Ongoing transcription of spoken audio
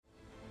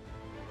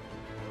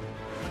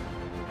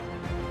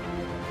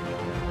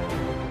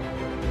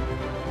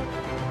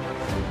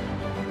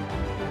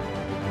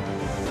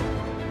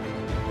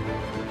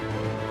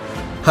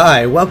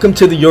Hi, welcome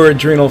to the Your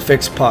Adrenal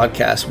Fix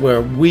podcast,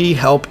 where we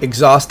help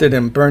exhausted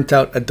and burnt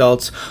out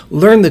adults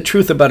learn the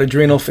truth about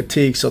adrenal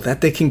fatigue so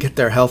that they can get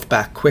their health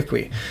back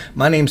quickly.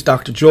 My name's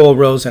Dr. Joel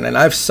Rosen, and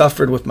I've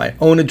suffered with my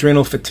own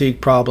adrenal fatigue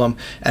problem,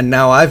 and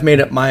now I've made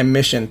it my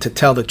mission to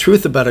tell the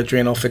truth about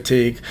adrenal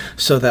fatigue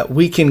so that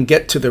we can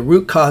get to the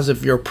root cause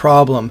of your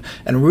problem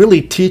and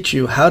really teach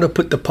you how to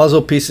put the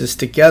puzzle pieces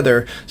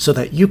together so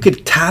that you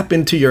could tap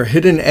into your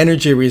hidden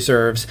energy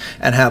reserves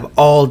and have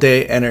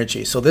all-day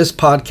energy. So this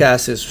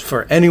podcast is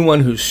for anyone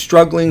who's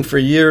struggling for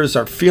years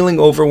or feeling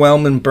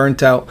overwhelmed and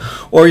burnt out,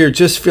 or you're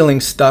just feeling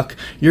stuck.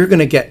 You're going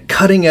to get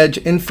cutting edge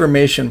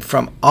information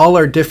from all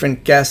our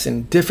different guests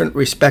in different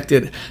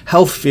respected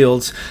health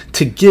fields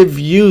to give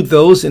you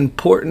those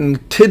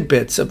important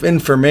tidbits of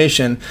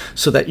information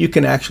so that you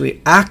can actually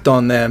act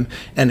on them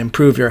and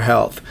improve your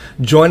health.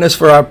 Join us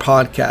for our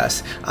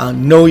podcast. I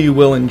know you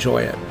will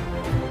enjoy it.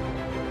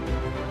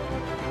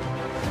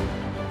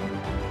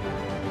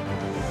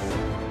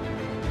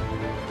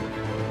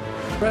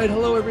 Right,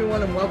 hello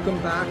everyone, and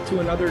welcome back to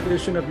another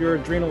edition of Your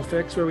Adrenal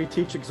Fix, where we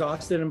teach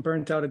exhausted and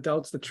burnt out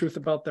adults the truth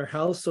about their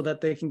health so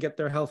that they can get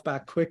their health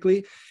back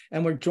quickly.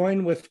 And we're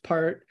joined with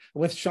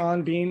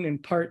Sean Bean in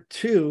part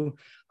 2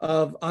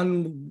 of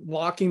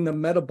unlocking the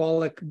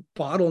metabolic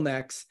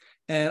bottlenecks.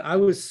 And I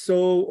was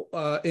so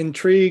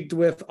intrigued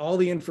with all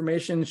the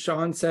information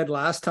Sean said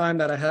last time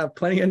that I have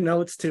plenty of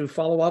notes to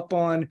follow up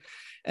on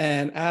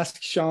and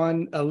ask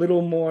Sean a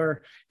little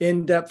more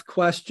in-depth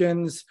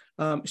questions.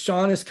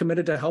 Sean is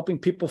committed to helping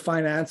people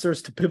find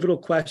answers to pivotal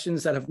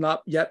questions that have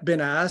not yet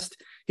been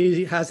asked.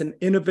 He has an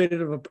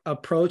innovative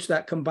approach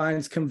that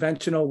combines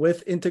conventional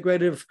with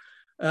integrative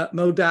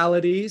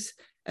modalities.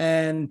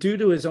 And due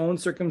to his own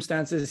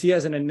circumstances, he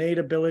has an innate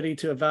ability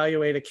to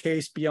evaluate a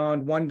case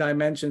beyond one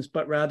dimensions,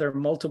 but rather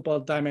multiple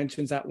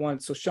dimensions at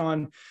once. So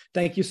Sean,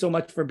 thank you so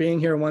much for being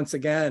here once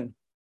again.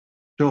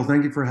 Joel,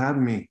 thank you for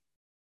having me.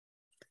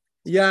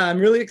 Yeah, I'm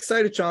really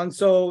excited, Sean.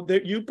 So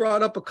you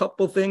brought up a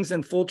couple things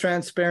in full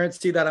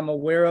transparency that I'm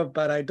aware of,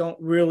 but I don't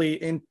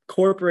really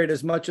incorporate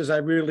as much as I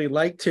really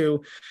like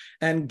to.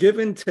 And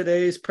given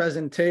today's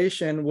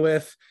presentation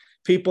with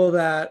people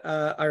that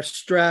are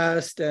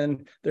stressed,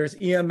 and there's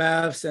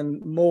EMFs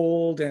and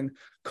mold and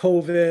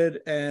COVID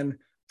and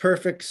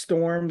perfect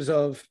storms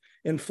of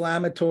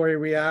inflammatory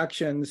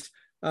reactions,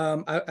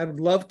 I'd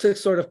love to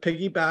sort of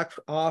piggyback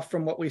off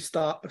from what we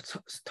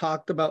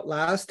talked about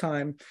last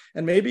time.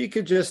 And maybe you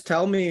could just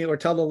tell me or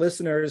tell the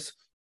listeners,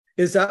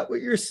 is that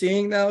what you're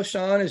seeing now,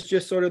 Sean, is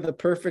just sort of the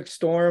perfect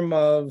storm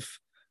of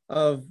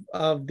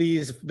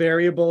these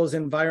variables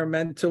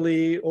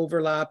environmentally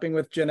overlapping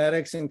with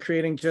genetics and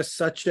creating just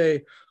such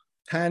a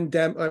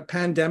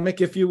pandemic,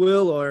 if you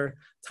will, or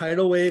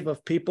tidal wave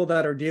of people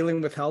that are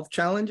dealing with health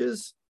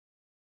challenges?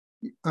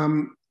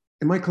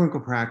 In my clinical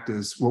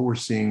practice, what we're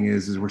seeing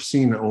is we're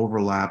seeing an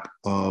overlap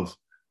of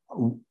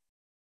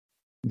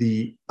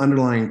the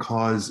underlying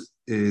cause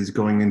is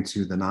going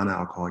into the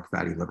non-alcoholic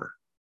fatty liver.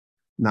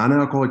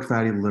 Non-alcoholic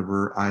fatty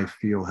liver, I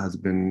feel, has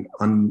been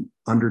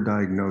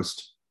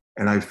underdiagnosed,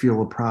 and I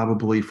feel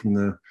probably from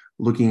the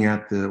looking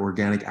at the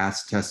organic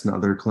acid test and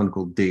other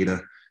clinical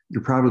data,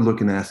 you're probably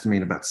looking to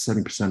estimate about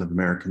 70% of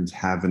Americans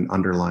have an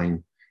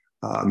underlying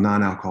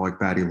non-alcoholic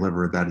fatty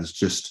liver that is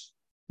just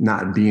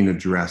not being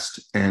addressed.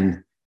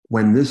 And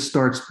when this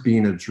starts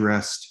being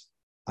addressed,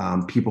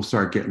 people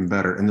start getting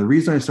better. And the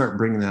reason I start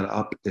bringing that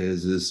up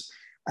is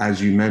as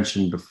you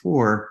mentioned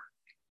before,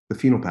 the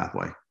phenol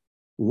pathway.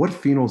 What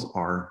phenols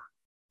are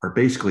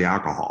basically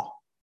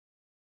alcohol.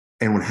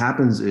 And what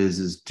happens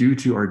is due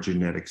to our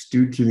genetics,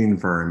 due to the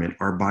environment,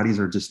 our bodies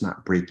are just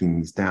not breaking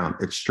these down.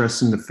 It's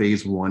stressing the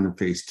phase 1 and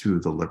phase 2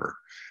 of the liver.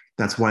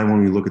 That's why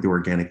when we look at the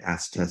organic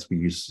acid test, we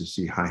used to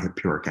see high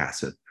hippuric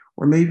acid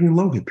or maybe even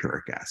low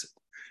hippuric acid.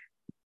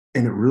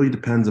 And it really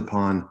depends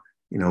upon,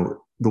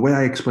 the way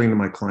I explain to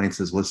my clients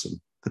is, listen,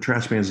 the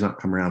trash man does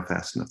not come around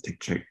fast enough to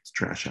take the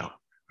trash out,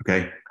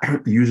 okay?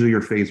 Usually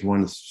your phase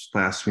 1 is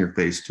fast and your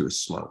phase 2 is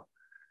slow.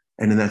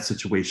 And in that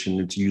situation,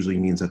 it usually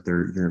means that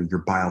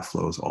your bile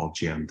flow is all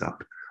jammed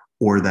up,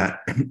 or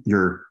that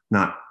you're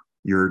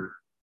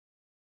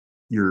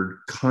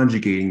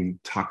conjugating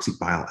toxic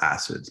bile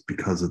acids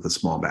because of the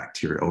small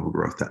bacterial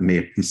overgrowth that may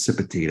have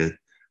precipitated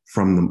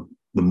from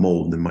the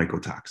mold and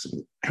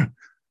mycotoxin.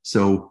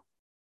 So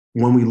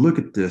when we look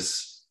at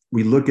this,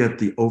 we look at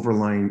the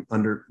overlying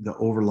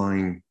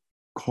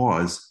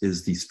cause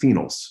is these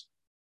phenols.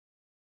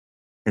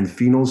 And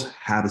phenols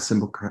have a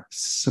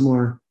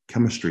similar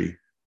chemistry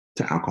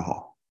to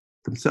alcohol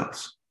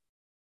themselves.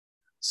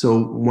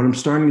 So when I'm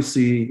starting to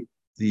see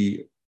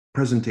the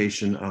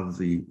presentation of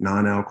the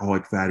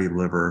non-alcoholic fatty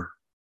liver,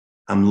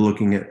 I'm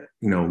looking at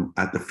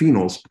the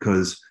phenols,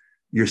 because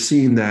you're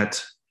seeing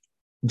that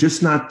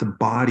just not the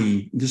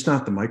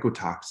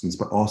mycotoxins,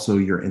 but also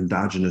your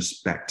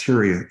endogenous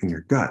bacteria in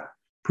your gut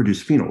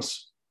produce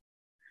phenols.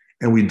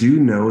 And we do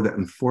know that,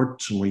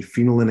 unfortunately,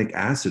 phenolinic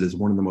acid is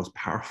one of the most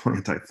powerful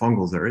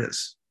antifungals there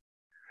is.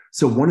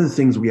 So one of the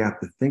things we have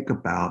to think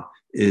about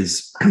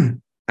is,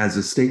 as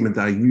a statement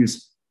that I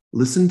use,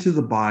 listen to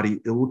the body.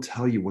 It will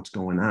tell you what's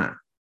going on.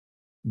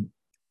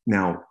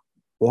 Now,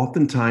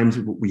 oftentimes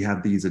we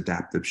have these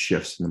adaptive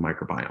shifts in the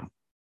microbiome.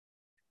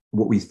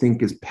 What we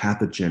think is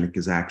pathogenic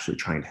is actually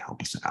trying to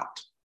help us out.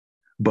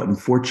 But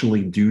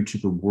unfortunately, due to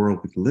the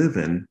world we live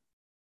in,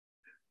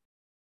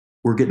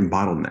 we're getting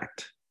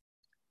bottlenecked.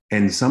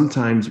 And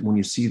sometimes when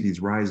you see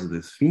these rise of the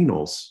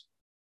phenols,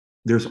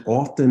 there's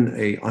often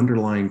a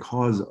underlying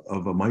cause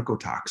of a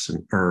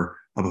mycotoxin or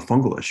of a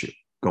fungal issue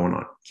going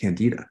on,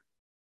 candida,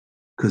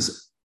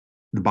 because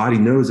the body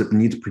knows it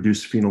needs to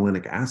produce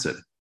phenolinic acid.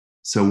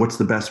 So what's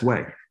the best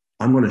way?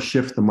 I'm going to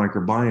shift the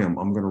microbiome.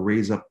 I'm going to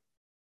raise up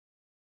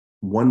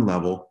one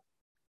level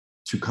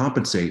to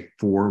compensate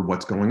for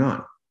what's going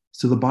on.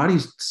 So the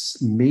body's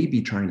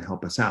maybe trying to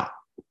help us out.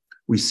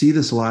 We see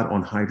this a lot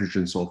on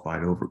hydrogen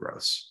sulfide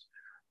overgrowths.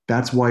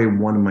 That's why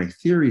one of my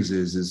theories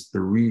is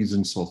the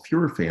reason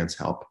sulforafans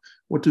help.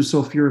 What do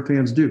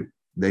sulforafans do?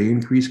 They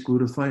increase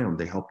glutathione.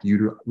 They help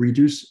you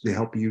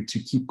to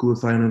keep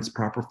glutathione in its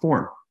proper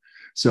form.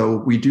 So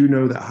we do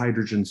know that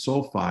hydrogen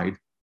sulfide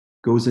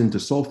goes into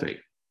sulfate.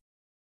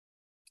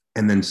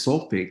 And then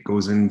sulfate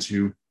goes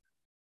into,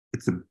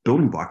 it's the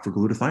building block for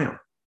glutathione,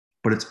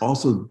 but it's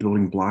also the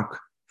building block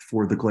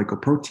for the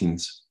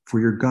glycoproteins for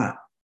your gut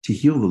to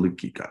heal the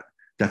leaky gut.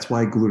 That's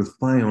why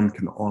glutathione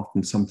can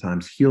often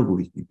sometimes heal the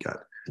leaky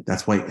gut.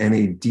 That's why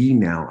NAD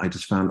now, I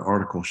just found an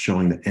article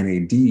showing that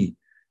NAD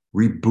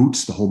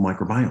reboots the whole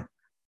microbiome.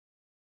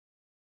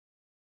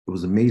 It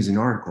was an amazing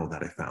article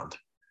that I found.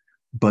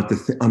 But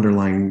the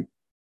underlying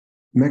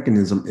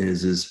mechanism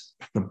is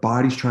the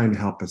body's trying to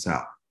help us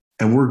out.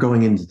 And we're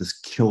going into this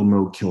kill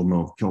mode.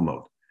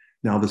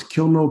 Now, this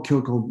kill mode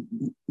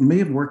may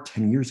have worked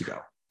 10 years ago,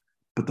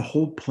 but the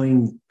whole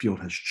playing field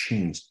has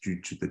changed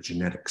due to the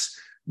genetics,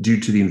 due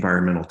to the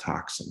environmental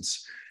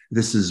toxins.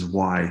 This is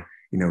why,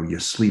 you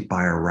sleep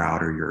by a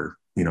route, or your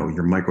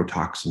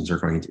mycotoxins are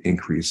going to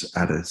increase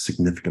at a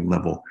significant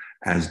level,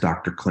 as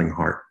Dr.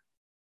 Klinghardt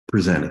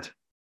presented.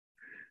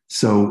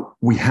 So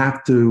we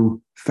have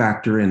to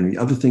factor in. The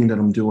other thing that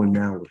I'm doing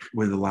now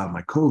with a lot of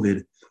my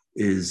COVID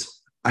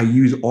is I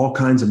use all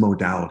kinds of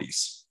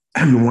modalities.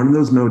 And one of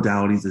those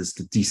modalities is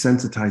to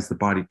desensitize the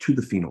body to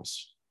the phenols.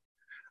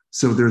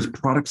 So there's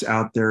products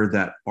out there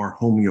that are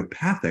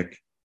homeopathic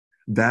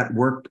that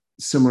work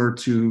similar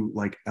to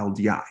like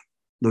LDI,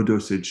 low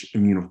dosage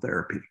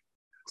immunotherapy.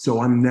 So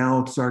I'm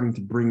now starting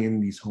to bring in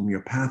these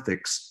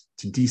homeopathics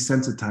to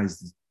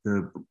desensitize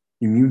the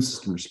immune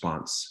system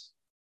response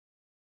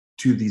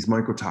to these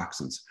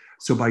mycotoxins.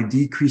 So by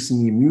decreasing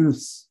the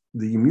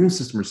immune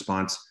system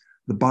response,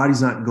 the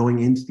body's not going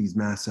into these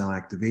mast cell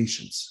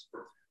activations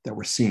that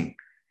we're seeing.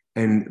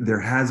 And there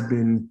has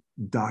been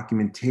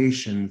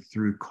documentation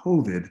through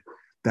COVID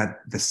that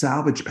the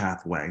salvage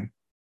pathway,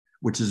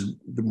 which is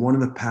one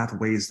of the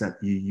pathways that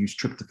you use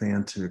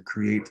tryptophan to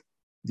create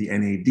the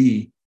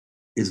NAD,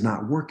 is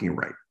not working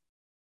right.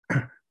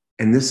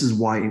 And this is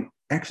why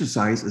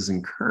exercise is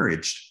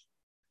encouraged,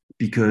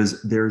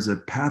 because there's a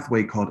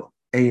pathway called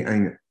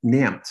AMPT,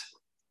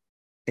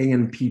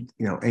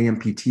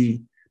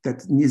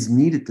 that is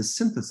needed to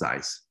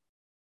synthesize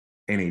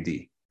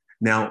NAD.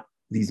 Now,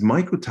 these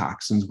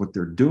mycotoxins, what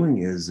they're doing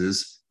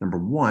is number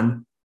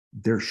one,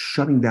 they're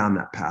shutting down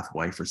that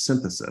pathway for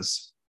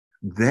synthesis.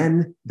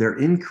 Then they're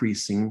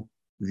increasing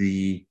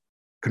the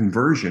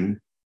conversion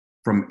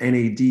from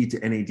NAD to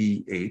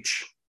NADH.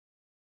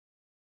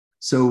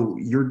 So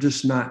you're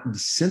just not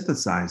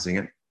synthesizing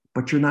it,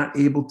 but you're not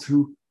able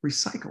to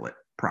recycle it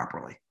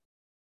properly.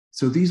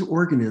 So these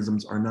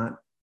organisms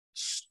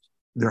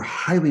they're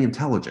highly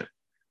intelligent.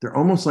 They're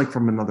almost like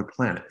from another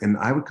planet. And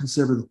I would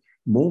consider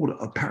mold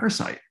a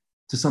parasite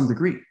to some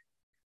degree,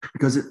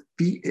 because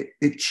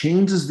it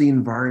changes the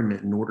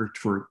environment in order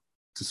to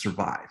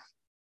survive.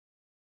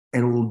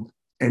 And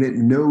it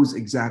knows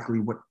exactly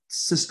what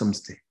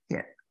systems to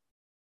hit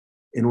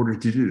in order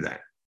to do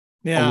that.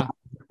 Yeah.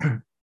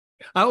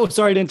 Oh,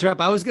 sorry to interrupt.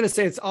 I was going to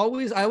say I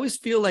always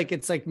feel like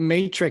it's like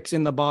Matrix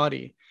in the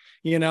body,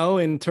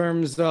 in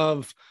terms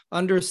of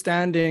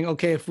understanding,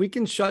 okay, if we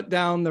can shut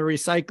down the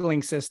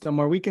recycling system,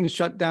 or we can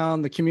shut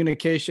down the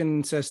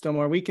communication system,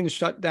 or we can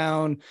shut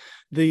down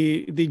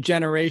the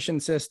generation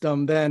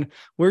system, then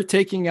we're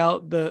taking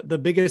out the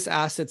biggest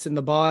assets in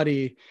the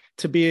body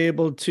to be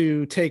able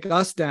to take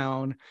us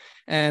down.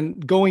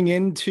 And going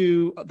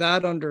into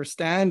that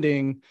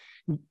understanding,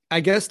 I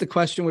guess the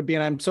question would be,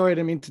 and I'm sorry, I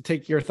didn't mean to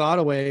take your thought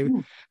away.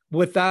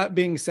 With that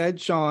being said,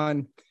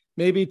 Sean,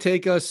 maybe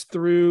take us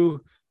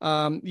through,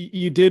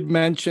 you did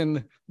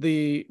mention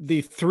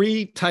the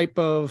three type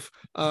of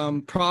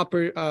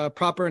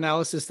proper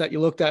analysis that you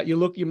looked at.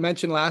 You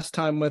mentioned last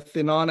time with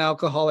the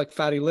non-alcoholic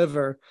fatty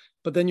liver,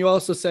 but then you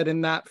also said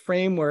in that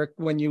framework,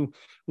 when you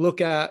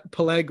look at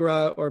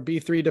pellagra or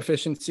B3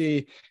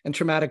 deficiency and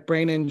traumatic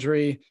brain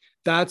injury,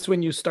 that's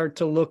when you start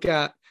to look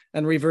at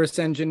and reverse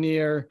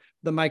engineer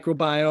the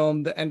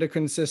microbiome, the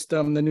endocrine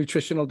system, the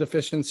nutritional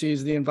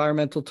deficiencies, the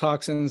environmental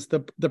toxins,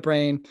 the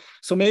brain.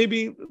 So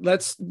maybe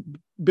let's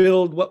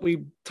build what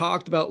we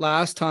talked about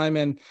last time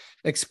and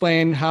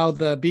explain how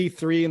the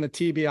B3 and the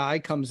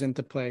TBI comes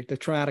into play, the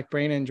traumatic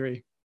brain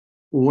injury.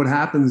 Well, what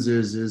happens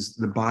is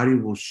the body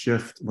will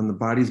shift when the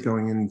body's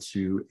going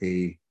into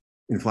a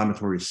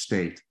inflammatory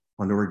state.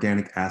 On the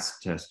organic acid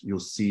test, you'll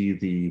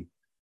see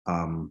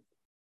um,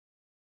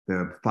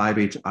 the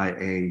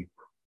 5-HIA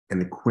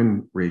and the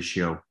Quin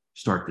ratio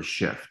start to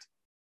shift.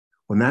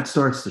 When that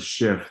starts to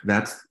shift,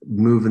 that's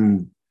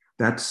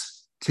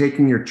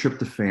taking your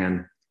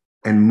tryptophan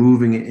and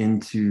moving it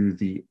into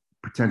the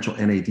potential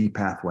NAD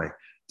pathway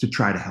to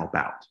try to help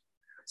out.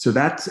 So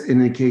that's an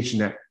indication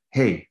that,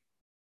 hey,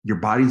 your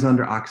body's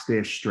under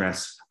oxidative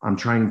stress. I'm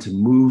trying to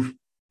move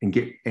and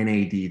get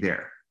NAD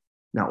there.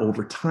 Now,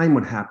 over time,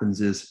 what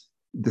happens is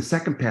the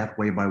second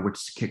pathway by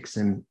which kicks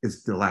in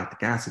is the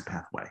lactic acid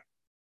pathway.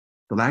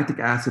 The lactic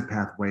acid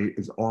pathway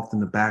is often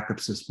the backup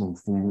system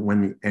for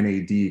when the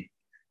NAD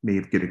may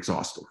get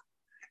exhausted.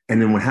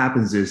 And then what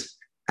happens is,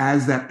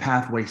 as that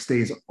pathway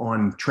stays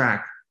on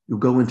track, you'll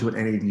go into an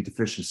NAD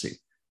deficiency.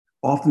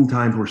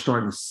 Oftentimes, we're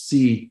starting to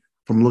see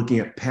from looking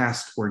at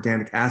past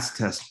organic acid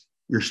tests,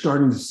 you're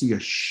starting to see a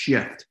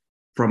shift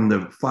from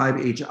the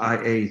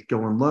 5-HIA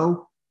going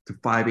low to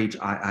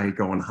 5-HII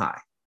going high.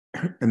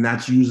 And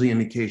that's usually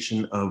an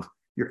indication of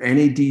your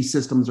NAD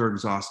systems are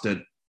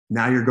exhausted.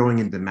 Now you're going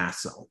into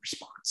mast cell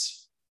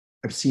response.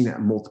 I've seen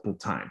that multiple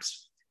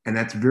times. And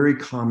that's very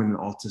common in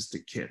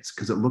autistic kids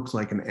because it looks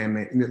like an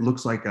MA, and it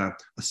looks like a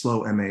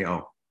slow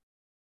MAO.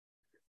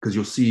 Because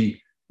you'll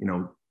see,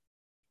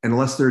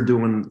 unless they're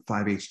doing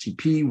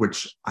 5-HTP,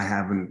 which I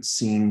haven't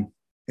seen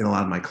in a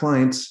lot of my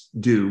clients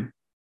do,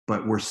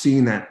 but we're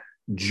seeing that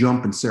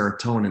jump in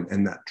serotonin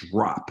and that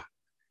drop.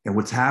 And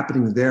what's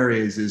happening there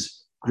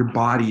is your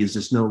body is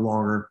just no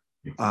longer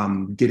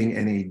getting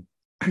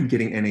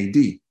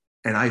NAD.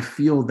 And I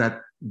feel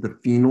that the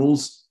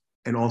phenols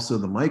and also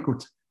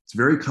it's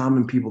very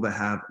common people that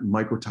have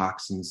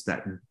mycotoxins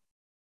that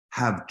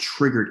have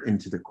triggered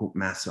into the quote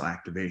mast cell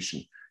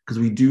activation, because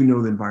we do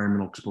know the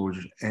environmental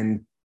exposures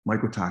and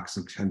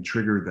mycotoxins can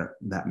trigger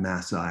that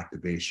mast cell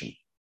activation.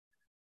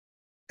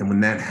 And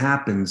when that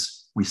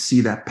happens, we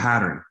see that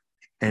pattern.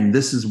 And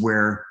this is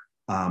where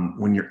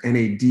when your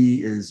NAD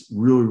is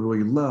really,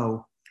 really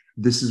low,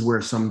 this is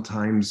where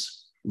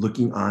sometimes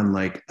looking on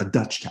like a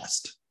Dutch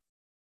test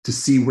to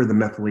see where the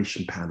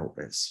methylation panel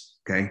is,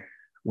 okay?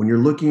 When you're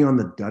looking on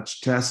the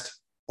Dutch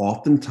test,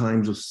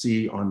 oftentimes you'll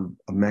see on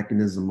a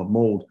mechanism of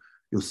mold,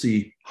 you'll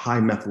see high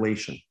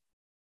methylation.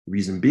 The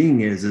reason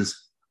being is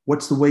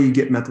what's the way you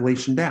get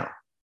methylation down?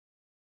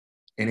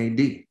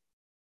 NAD.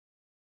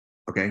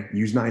 Okay,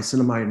 use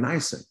niacinamide and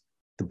niacin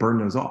to burn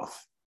those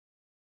off.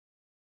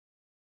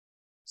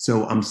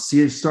 So I'm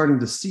starting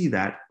to see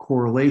that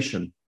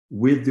correlation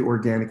with the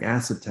organic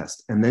acid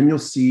test. And then you'll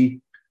see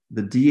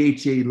the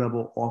DHA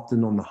level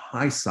often on the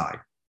high side.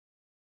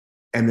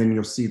 And then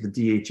you'll see the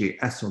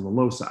DHAS on the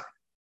low side.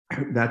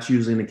 That's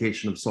usually an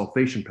indication of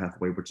sulfation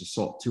pathway, which is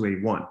SALT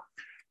 2A1.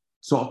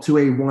 SALT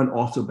 2A1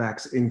 also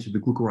backs into the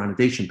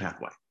glucuronidation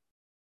pathway.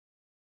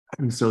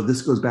 And so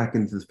this goes back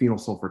into the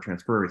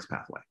phenylsulfotransferase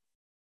pathway.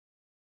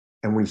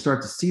 And when you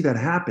start to see that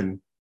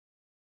happen,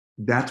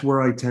 that's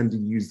where I tend to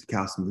use the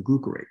calcium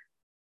glucarate.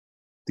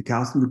 The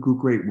calcium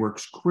glucarate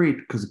works great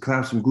because the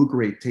calcium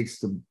glucarate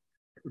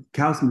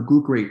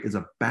is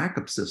a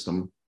backup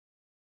system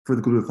for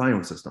the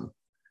glutathione system.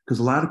 Because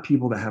a lot of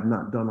people that have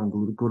not done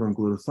good on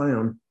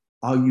glutathione,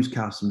 I'll use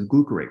calcium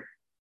glucarate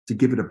to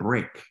give it a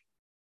break.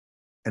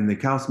 And the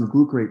calcium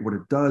glucarate, what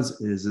it does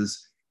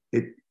is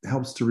it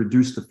helps to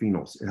reduce the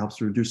phenols. It helps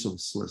to reduce the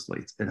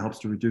salicylates. It helps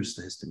to reduce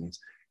the histamines.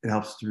 It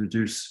helps to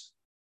reduce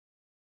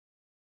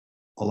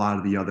a lot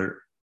of the other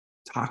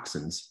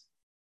toxins,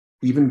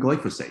 even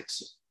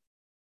glyphosates.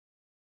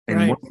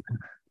 And what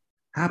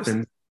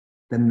happens,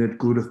 then the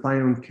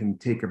glutathione can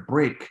take a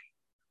break,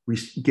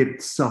 get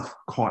itself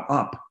caught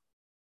up,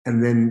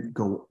 and then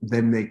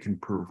they can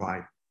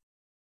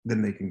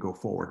go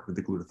forward with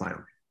the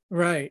glutathione.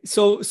 Right.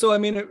 So I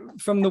mean,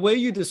 from the way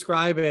you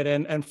describe it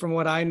and from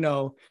what I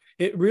know,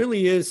 it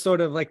really is sort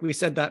of like we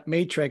said, that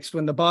matrix.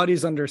 When the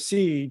body's under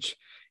siege,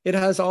 it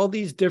has all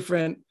these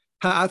different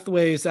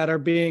pathways that are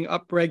being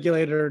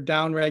upregulated or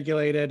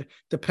downregulated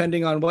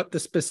depending on what the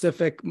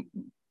specific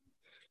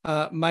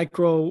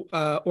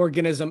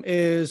microorganism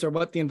is or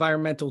what the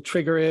environmental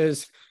trigger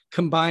is,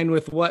 combined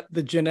with what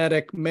the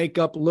genetic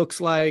makeup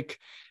looks like.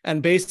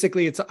 And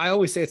basically, I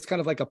always say it's kind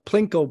of like a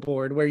Plinko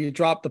board where you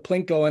drop the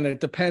Plinko and it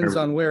depends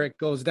on where it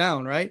goes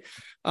down, right?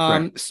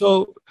 Right.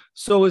 So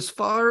as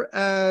far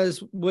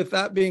as with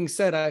that being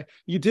said,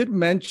 you did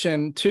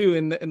mention too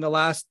in the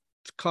last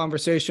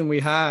conversation we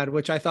had,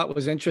 which I thought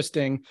was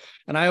interesting.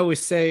 And I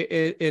always say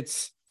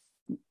it's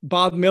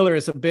Bob Miller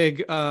is a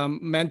big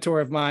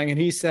mentor of mine, and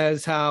he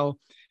says how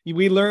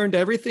we learned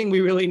everything we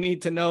really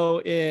need to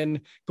know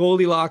in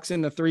Goldilocks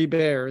and the Three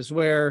Bears,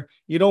 where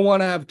you don't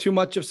want to have too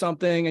much of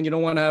something and you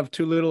don't want to have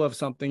too little of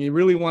something. You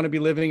really want to be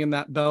living in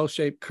that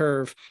bell-shaped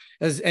curve.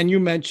 And you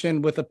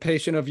mentioned with a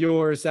patient of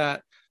yours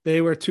that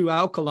they were too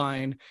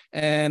alkaline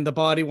and the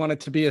body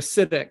wanted to be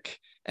acidic.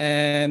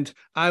 And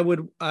I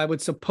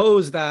would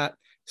suppose that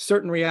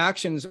certain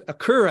reactions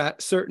occur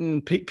at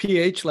certain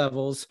pH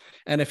levels.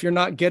 And if you're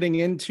not getting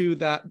into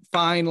that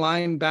fine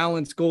line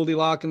balance,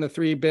 Goldilocks in the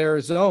 3 bear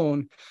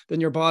zone,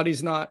 then your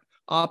body's not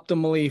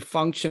optimally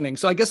functioning.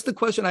 So I guess the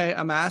question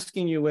I'm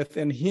asking you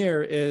within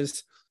here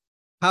is,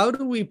 how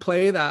do we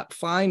play that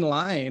fine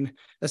line,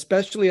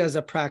 especially as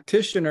a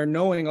practitioner,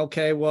 knowing,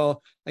 okay,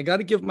 well, I got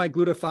to give my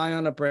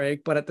glutathione a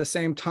break, but at the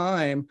same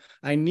time,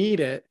 I need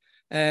it.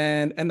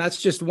 And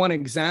that's just one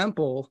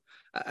example.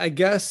 I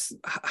guess,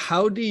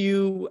 how do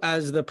you,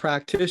 as the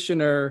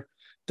practitioner,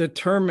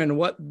 determine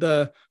what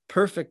the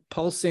perfect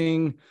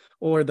pulsing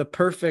or the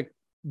perfect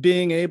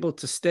being able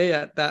to stay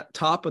at that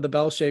top of the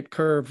bell-shaped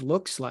curve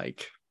looks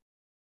like?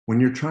 When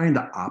you're trying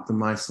to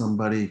optimize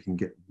somebody, it can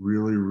get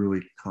really,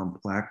 really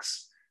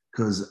complex,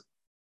 because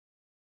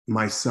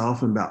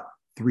myself and about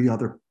 3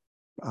 other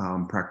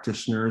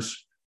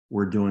practitioners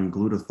were doing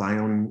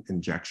glutathione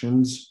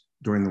injections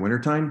during the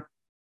wintertime,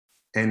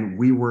 and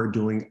we were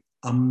doing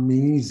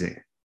amazing.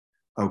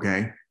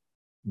 Okay.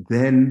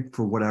 Then,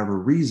 for whatever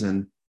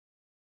reason,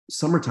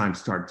 summertime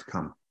started to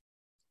come,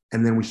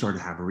 and then we started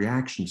to have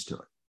reactions to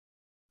it.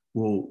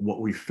 Well, what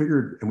we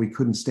figured, and we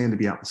couldn't stand to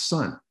be out in the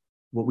sun,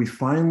 what we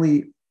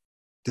finally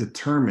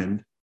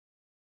determined,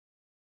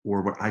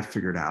 or what I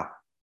figured out,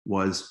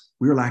 was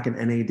we were lacking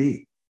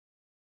NAD.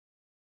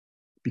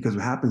 Because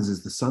what happens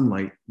is the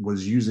sunlight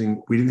was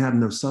we didn't have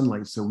no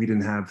sunlight, so we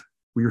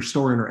were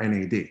storing our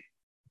NAD.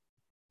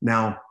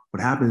 Now,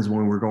 what happens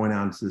when we're going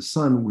out into the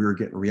sun, we were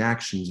getting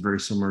reactions very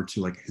similar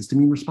to like a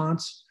histamine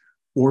response,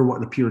 or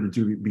what appeared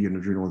to be an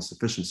adrenal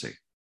insufficiency.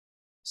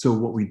 So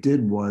what we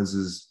did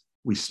is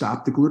we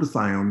stopped the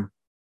glutathione,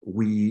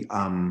 we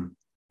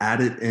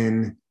added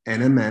in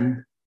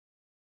NMN,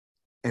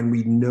 and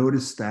we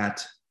noticed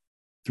that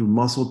through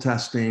muscle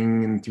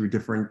testing and through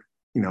different,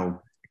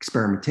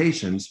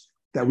 experimentations,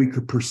 that we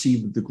could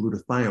perceive the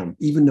glutathione,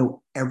 even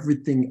though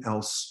everything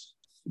else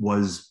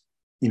was,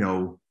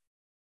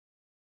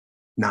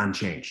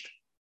 non-changed.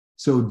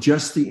 So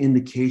just the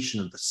indication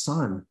of the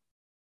sun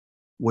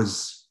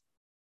was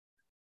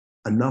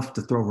enough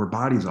to throw her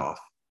bodies off,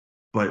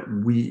 but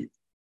we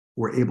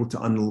were able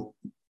to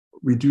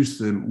we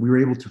were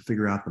able to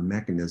figure out the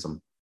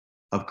mechanism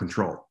of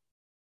control.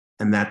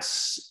 And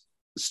that's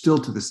still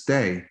to this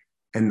day.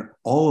 And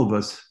all of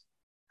us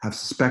have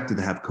suspected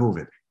to have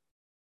COVID.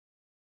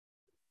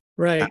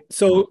 Right.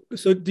 So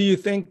do you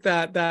think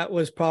that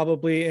was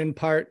probably in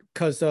part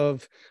because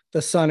of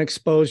the sun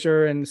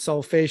exposure and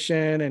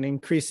sulfation and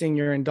increasing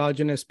your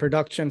endogenous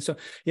production? So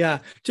yeah,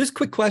 just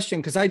quick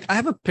question, because I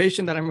have a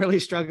patient that I'm really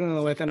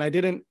struggling with, and I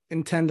didn't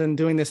intend on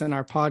doing this in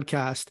our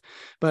podcast,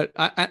 but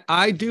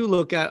I do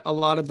look at a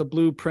lot of the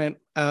blueprint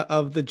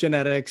of the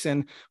genetics,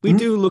 and we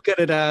do look at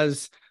it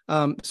as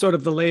sort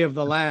of the lay of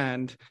the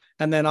land.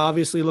 And then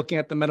obviously looking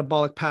at the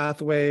metabolic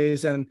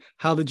pathways and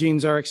how the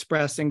genes are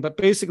expressing, but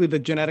basically the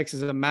genetics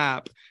is a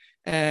map.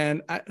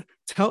 And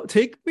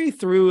take me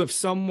through, if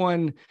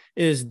someone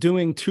is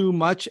doing too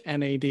much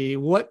NAD,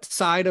 what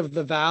side of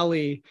the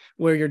valley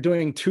where you're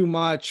doing too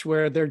much,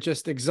 where they're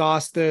just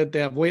exhausted, they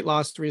have weight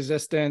loss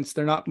resistance,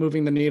 they're not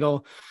moving the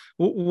needle.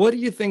 What do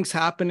you think's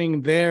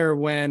happening there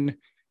when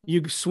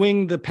you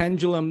swing the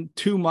pendulum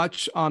too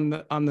much on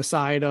the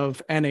side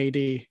of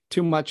NAD,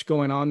 too much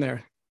going on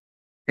there?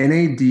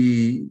 NAD,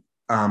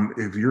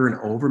 if you're an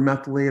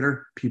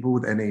over-methylator, people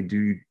with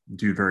NAD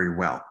do very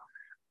well.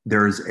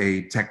 There's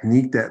a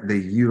technique that they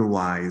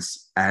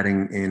utilize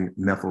adding in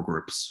methyl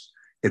groups.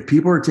 If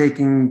people are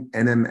taking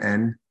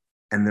NMN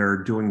and they're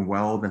doing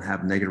well, then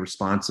have negative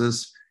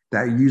responses,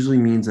 that usually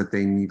means that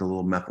they need a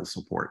little methyl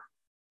support.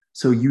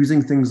 So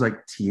using things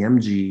like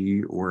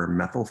TMG or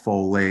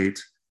methylfolate,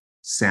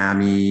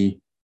 SAMe,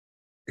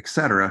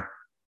 etc.,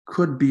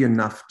 could be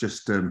enough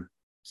just to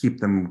keep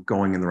them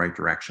going in the right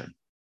direction.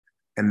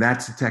 And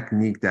that's a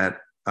technique that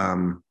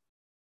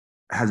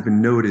has been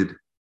noted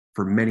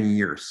for many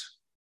years,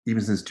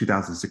 even since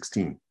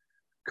 2016,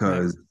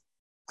 because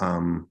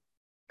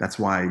that's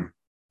why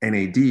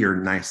NAD, or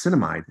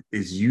niacinamide,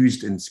 is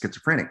used in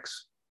schizophrenics,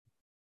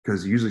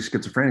 because usually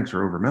schizophrenics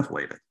are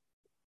over-methylated.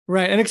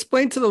 Right. And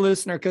explain to the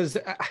listener, because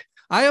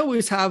I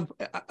always have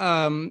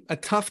a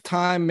tough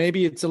time,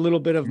 maybe it's a little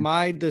bit of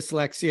my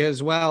dyslexia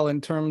as well, in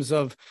terms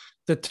of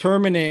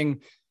determining,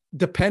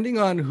 depending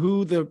on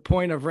who the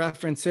point of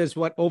reference is,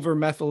 what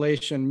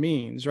over-methylation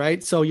means,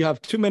 right? So you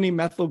have too many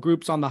methyl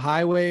groups on the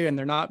highway and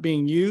they're not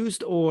being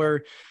used,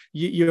 or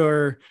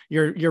you're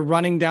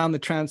running down the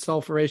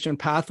transsulfuration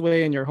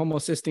pathway and your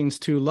homocysteine's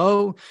too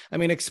low. I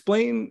mean,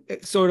 explain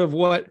sort of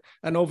what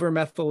an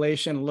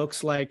over-methylation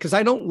looks like, because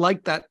I don't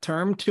like that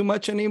term too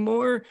much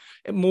anymore,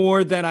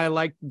 more than I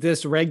like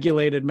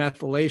dysregulated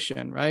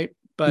methylation, right?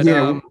 But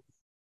yeah,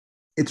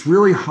 it's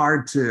really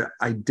hard to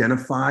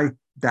identify.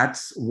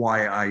 That's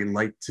why I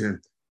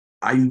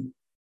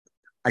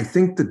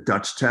think the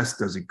Dutch test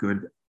does a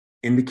good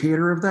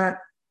indicator of that.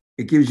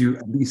 It gives you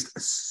at least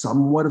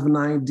somewhat of an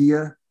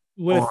idea.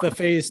 With the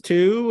phase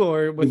 2,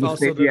 or with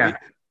also the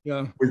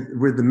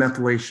with the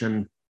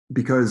methylation,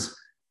 because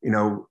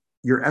your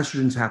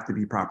estrogens have to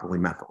be properly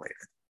methylated.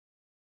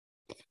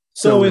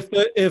 So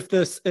So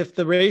if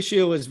the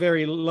ratio is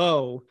very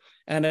low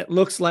and it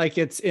looks like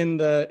it's in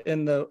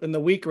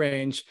the weak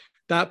range,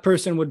 that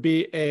person would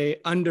be a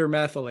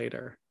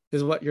undermethylator,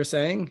 is what you're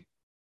saying?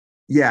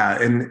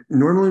 yeah, and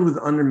normally with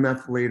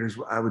undermethylators,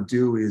 what I would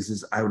do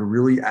is I would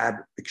really add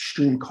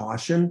extreme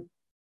caution,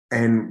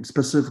 and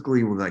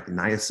specifically with like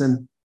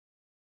niacin,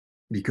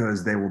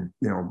 because they will,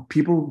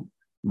 people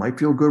might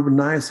feel good with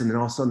niacin, and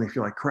all of a sudden they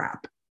feel like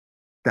crap.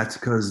 That's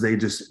because they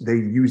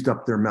used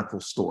up their methyl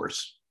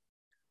stores.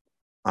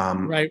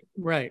 Right,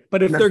 right.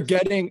 But if they're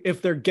getting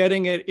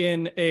it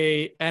in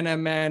a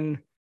NMN,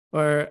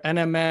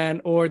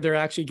 or they're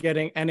actually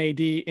getting NAD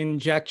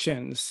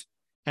injections,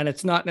 and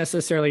it's not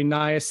necessarily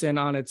niacin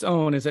on its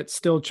own, is it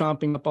still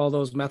chomping up all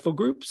those methyl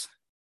groups?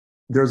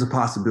 There's a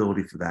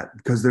possibility for that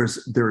because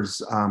there's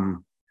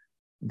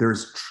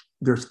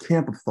there's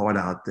camp of thought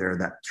out there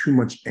that too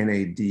much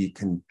NAD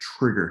can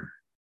trigger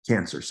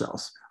cancer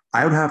cells.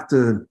 I would have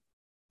to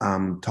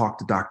talk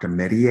to Dr.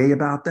 Medier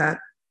about that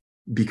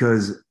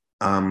because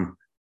a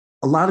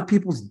lot of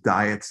people's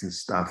diets and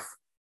stuff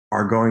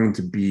are going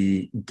to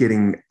be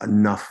getting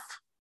enough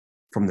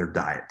from their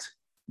diet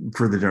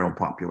for the general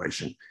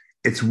population.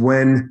 It's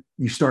when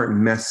you start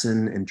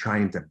messing and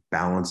trying to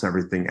balance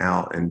everything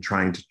out and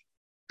trying to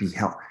be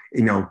healthy.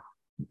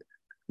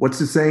 What's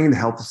the saying? The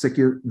health is sick.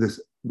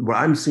 What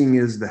I'm seeing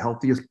is the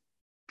healthiest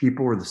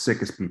people are the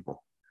sickest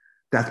people.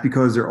 That's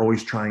because they're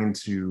always trying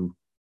to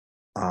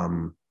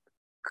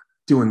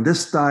doing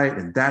this diet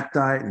and that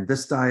diet and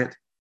this diet.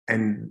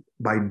 And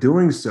by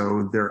doing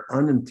so, they're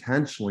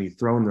unintentionally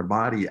throwing their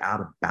body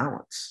out of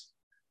balance,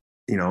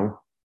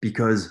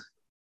 because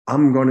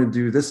I'm going to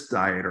do this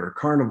diet or a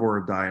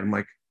carnivore diet. I'm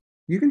like,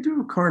 you can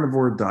do a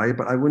carnivore diet,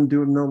 but I wouldn't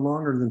do it no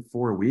longer than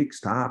 4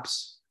 weeks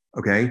tops.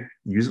 Okay.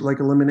 Use it like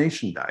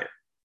elimination diet.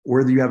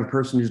 Or you have a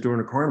person who's doing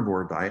a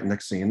carnivore diet.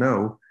 Next thing you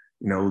know,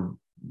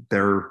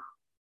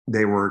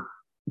 they were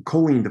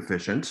choline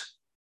deficient,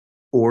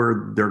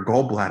 or their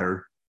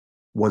gallbladder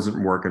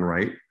wasn't working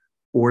right,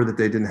 or that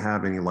they didn't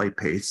have any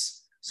lipase.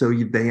 So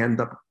they end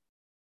up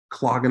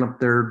clogging up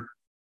their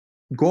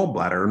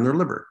gallbladder and their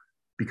liver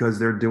because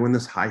they're doing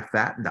this high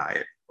fat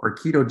diet or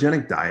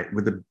ketogenic diet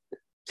with a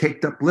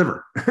caked up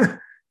liver.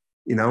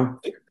 you know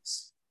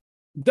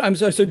I'm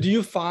sorry. So do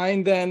you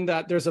find then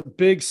that there's a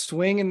big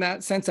swing in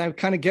that sense? I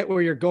kind of get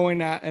where you're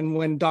going at. And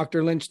when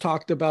Dr. Lynch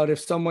talked about if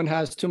someone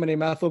has too many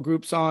methyl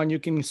groups on, you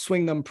can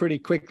swing them pretty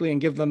quickly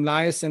and give them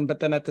niacin. But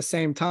then at the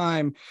same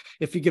time,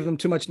 if you give them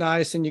too much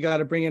niacin, you got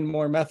to bring in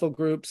more methyl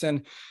groups.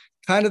 And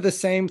kind of the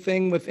same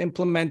thing with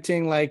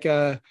implementing like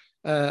a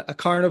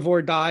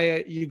carnivore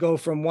diet. You go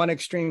from one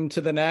extreme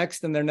to the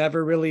next, and they're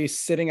never really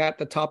sitting at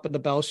the top of the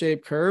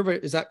bell-shaped curve.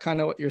 Is that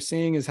kind of what you're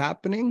seeing is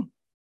happening?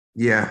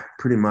 Yeah,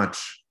 pretty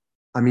much.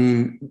 I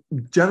mean,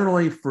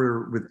 generally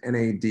with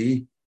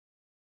NAD,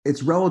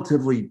 it's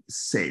relatively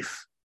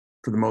safe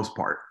for the most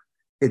part.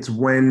 It's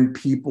when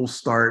people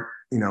start,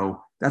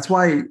 that's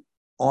why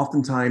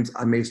oftentimes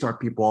I may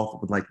start people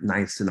off with like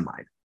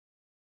niacinamide,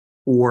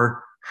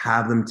 or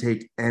have them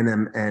take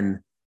NMN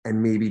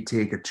and maybe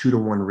take a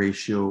 2-to-1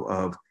 ratio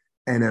of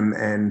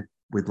NMN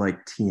with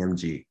like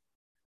TMG,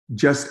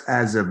 just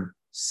as a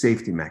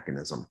safety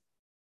mechanism.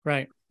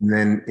 Right.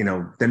 And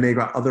then they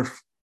got other.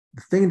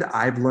 The thing that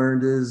I've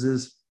learned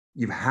is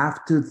you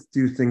have to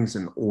do things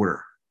in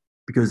order,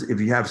 because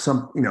if you have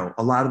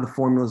a lot of the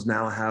formulas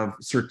now have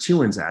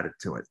sirtuins added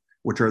to it,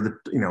 which are the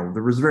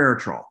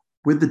resveratrol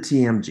with the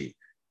TMG,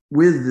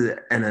 with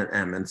the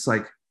NMN. And it's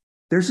like,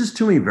 there's just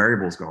too many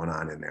variables going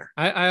on in there.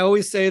 I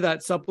always say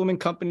that supplement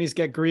companies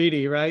get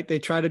greedy, right? They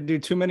try to do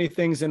too many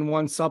things in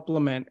one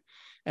supplement,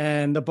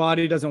 and the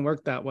body doesn't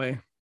work that way.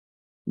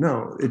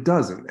 No, it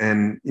doesn't.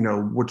 And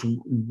what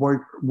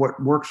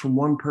works for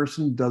one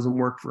person doesn't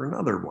work for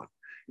another one.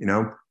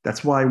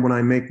 That's why when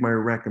I make my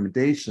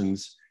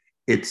recommendations,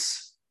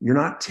 you're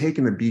not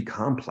taking the B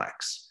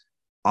complex.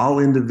 I'll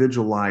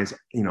individualize,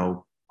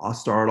 I'll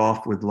start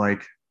off with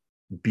like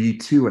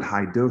B2 at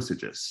high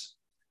dosages,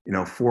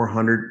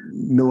 400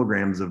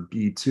 milligrams of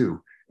B2,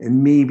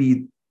 and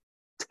maybe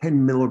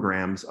 10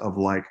 milligrams of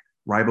like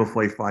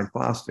riboflavin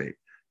 5-phosphate,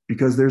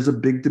 because there's a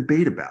big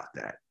debate about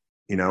that,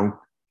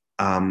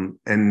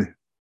 and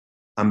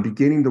I'm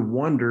beginning to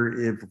wonder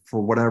if,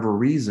 for whatever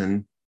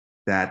reason,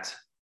 that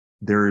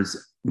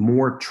there's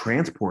more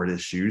transport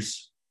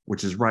issues,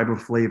 which is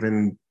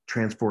riboflavin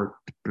transport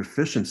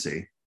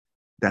deficiency,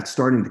 that's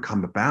starting to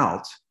come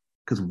about.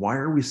 Because why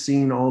are we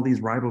seeing all these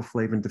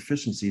riboflavin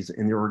deficiencies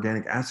in the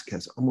organic acid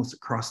tests almost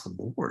across the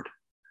board?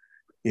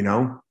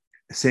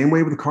 Same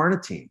way with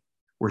carnitine.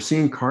 We're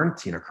seeing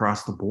carnitine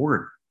across the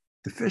board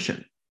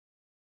deficient.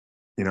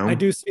 I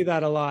do see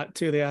that a lot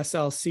too, the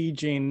SLC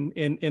gene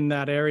in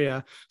that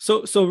area.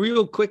 So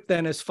real quick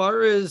then, as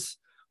far as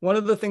one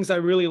of the things I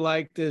really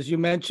liked is you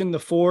mentioned the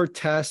 4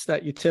 tests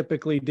that you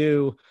typically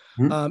do,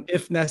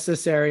 if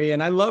necessary.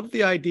 And I love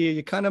the idea.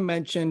 You kind of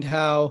mentioned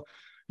how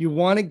you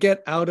want to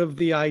get out of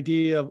the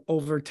idea of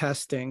over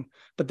testing,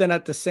 but then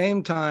at the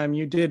same time,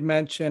 you did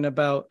mention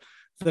about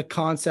the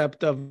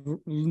concept of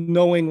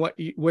knowing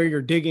where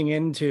you're digging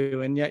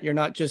into, and yet you're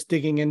not just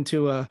digging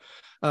into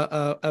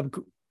I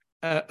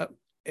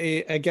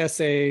guess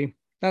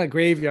not a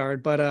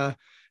graveyard, but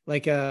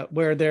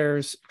where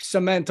there's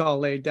cement all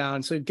laid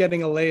down. So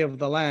getting a lay of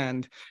the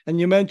land. And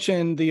you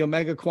mentioned the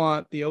Omega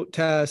Quant, the OAT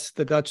test,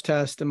 the Dutch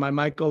test, and my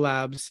Myco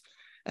Labs,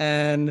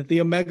 and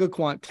the Omega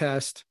Quant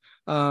test,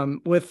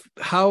 with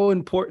how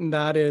important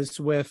that is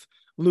with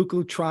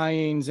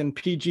leukotrienes and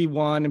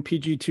PG1 and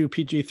PG2,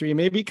 PG3.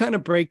 Maybe kind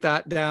of break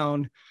that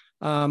down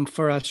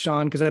for us,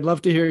 Sean, because I'd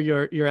love to hear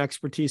your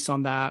expertise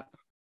on that.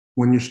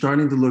 When you're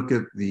starting to look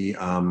at the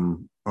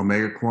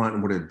Omega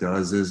Quant, what it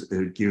does is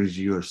it gives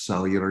you a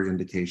cellular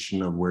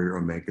indication of where your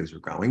omegas are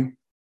going.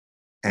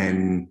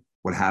 And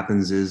what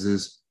happens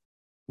is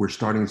we're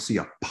starting to see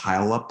a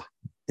pileup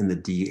in the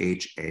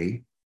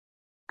DHA.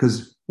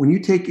 Because when you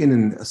take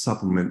in a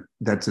supplement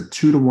that's a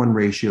 2-to-1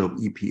 ratio of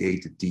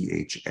EPA to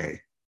DHA,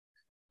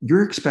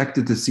 you're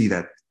expected to see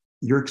that.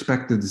 You're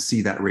expected to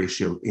see that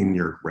ratio in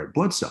your red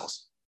blood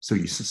cells. So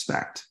you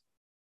suspect.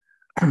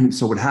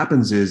 So what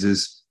happens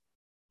is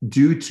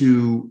due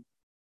to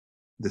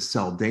the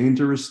cell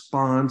danger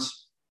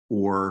response,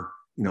 or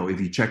if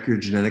you check your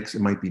genetics,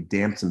 it might be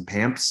DAMPs and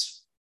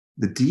PAMPs.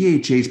 The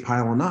DHA is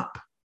piling up,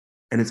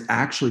 and it's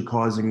actually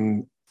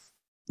causing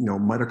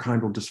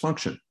mitochondrial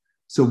dysfunction.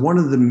 So one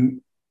of the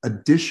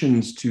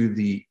additions to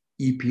the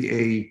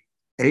EPA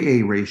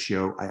AA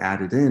ratio I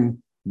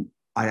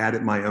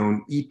added my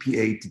own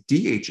EPA to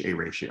DHA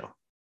ratio,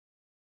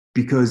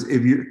 because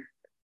if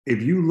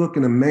you look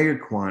in a Omega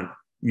Quant,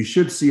 you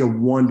should see a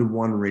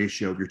 1-to-1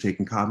 ratio if you're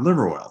taking cod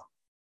liver oil.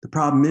 The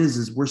problem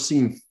is we're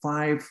seeing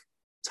 5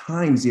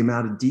 times the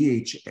amount of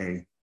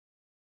DHA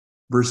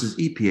versus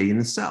EPA in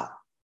the cell.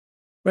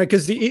 Right,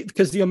 because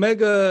the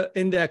Omega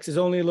index is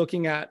only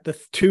looking at the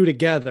two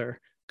together,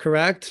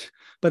 correct?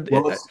 But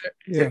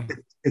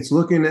it's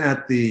looking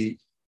at the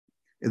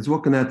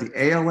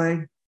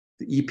ALA,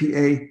 the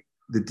EPA,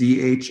 the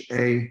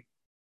DHA,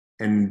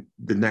 and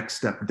the next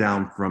step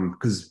down from,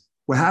 because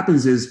what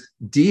happens is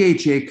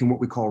DHA can what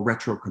we call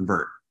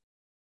retroconvert.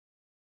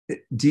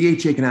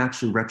 DHA can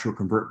actually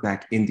retroconvert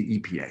back into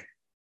EPA.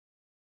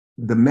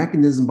 The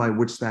mechanism by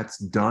which that's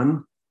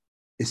done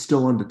is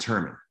still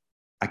undetermined.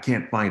 I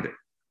can't find it.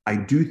 I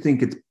do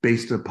think it's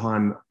based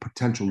upon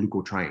potential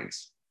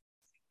leukotrienes.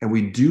 And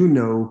we do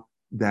know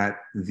that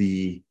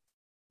the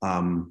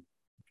phenols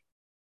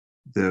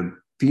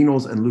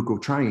and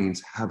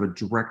leukotrienes have a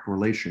direct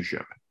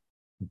relationship.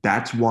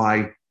 That's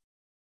why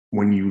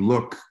when you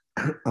look,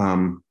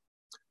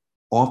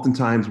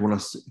 oftentimes when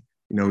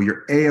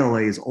your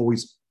ALA is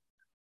always,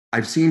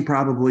 I've seen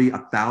probably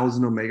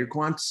 1,000 Omega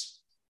Quants,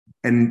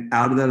 and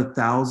out of that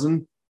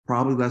 1,000,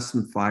 probably less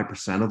than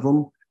 5% of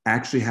them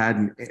actually had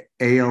an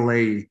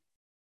ALA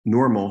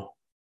normal,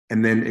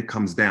 and then it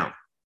comes down.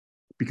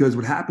 Because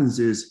what happens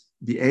is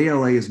the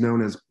ALA is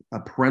known as a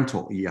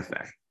parental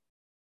EFA.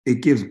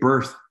 It gives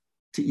birth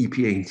to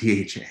EPA and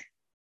DHA.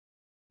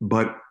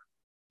 But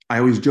I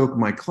always joke with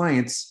my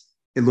clients,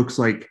 it looks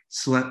at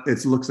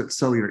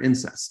cellular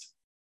incest.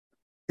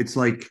 It's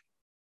like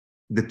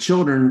the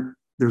children,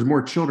 there's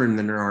more children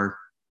than there are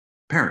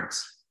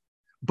parents.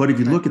 But if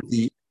you look at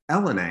the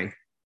LNA,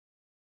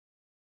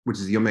 which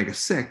is the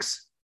omega-6,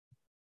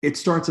 it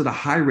starts at a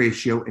high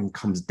ratio and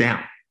comes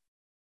down.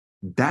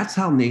 That's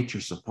how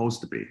nature's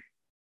supposed to be.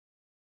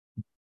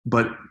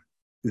 But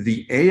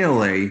the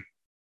ALA,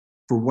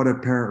 for what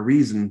apparent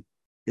reason,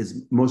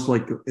 is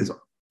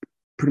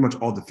pretty much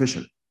all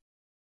deficient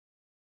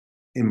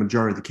in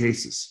majority of the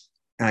cases.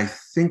 And I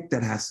think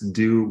that has to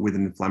do with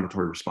an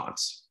inflammatory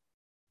response.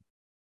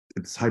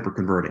 It's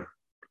hyperconverting.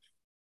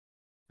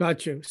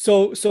 Got you.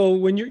 So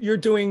when you're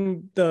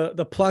doing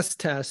the plus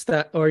test,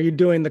 or are you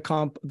doing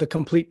the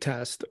complete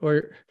test,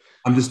 or?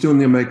 I'm just doing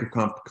the Omega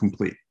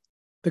complete.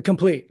 The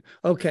complete.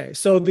 Okay.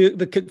 So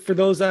the for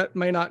those that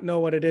may not know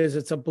what it is,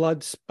 it's a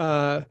blood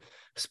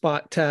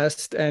spot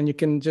test, and you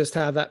can just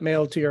have that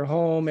mailed to your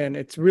home, and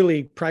it's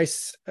really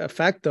price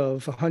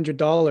effective,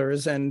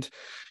 $100, and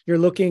you're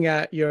looking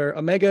at your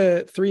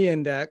omega-3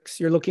 index,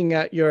 you're looking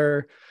at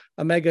your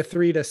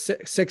omega-3 to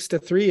 6 to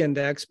 3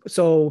 index.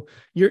 So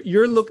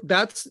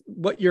that's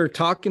what you're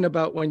talking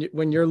about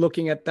when you're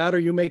looking at that. Or are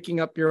you making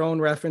up your own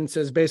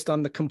references based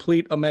on the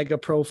complete omega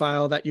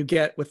profile that you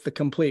get with the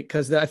complete?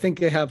 Because I think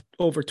they have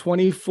over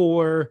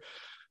 24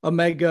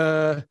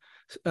 omega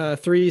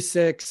 3,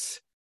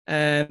 6,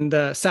 and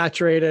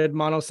saturated,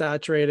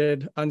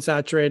 monosaturated,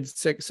 unsaturated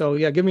 6. So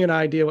yeah, give me an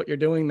idea what you're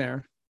doing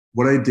there.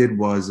 What I did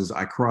was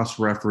I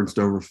cross-referenced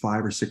over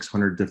 500 or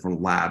 600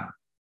 different lab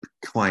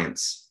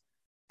clients.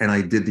 And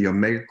I did the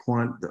Omega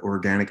Quant, the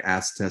organic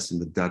acid test,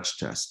 and the Dutch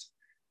test.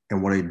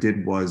 And what I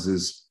did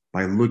was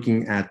by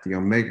looking at the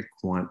Omega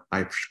Quant,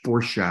 I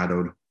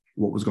foreshadowed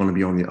what was going to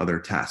be on the other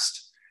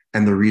test.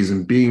 And the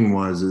reason being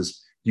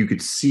was you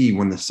could see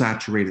when the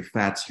saturated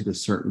fats hit a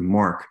certain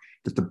mark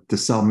that the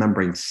cell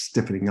membrane is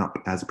stiffening up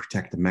as a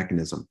protective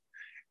mechanism.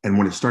 And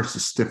when it starts to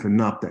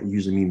stiffen up, that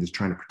usually means it's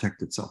trying to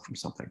protect itself from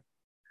something.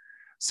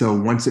 So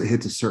once it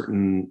hits a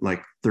certain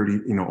like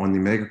 30, on the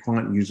omega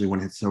quant, usually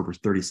when it hits over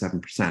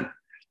 37%,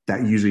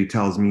 that usually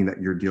tells me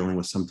that you're dealing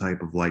with some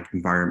type of like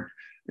environment,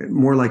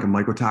 more like a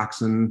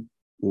mycotoxin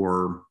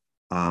or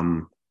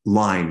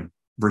lime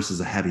versus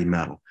a heavy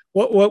metal.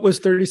 What was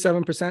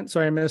 37%?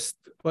 Sorry, I missed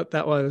what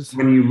that was.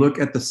 When you look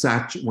at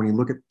when you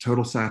look at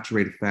total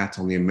saturated fats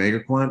on the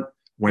omega quant,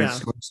 when it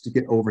starts to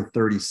get over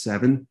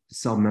 37, the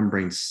cell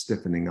membrane's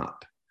stiffening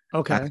up.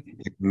 Okay.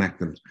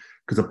 Mechanisms,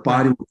 because the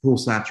body will pull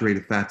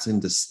saturated fats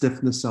in to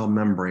stiffen the cell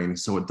membrane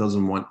so it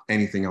doesn't want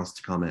anything else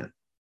to come in.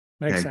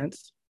 Makes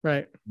sense.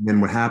 Right. And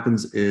then what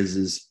happens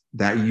is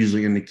that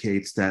usually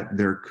indicates that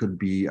there could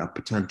be a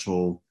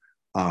potential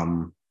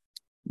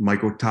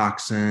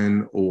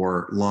mycotoxin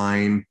or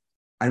lime.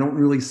 I don't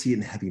really see it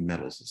in heavy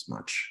metals as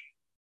much.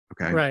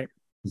 Okay. Right.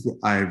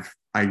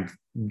 I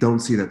don't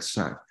see that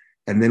stuff.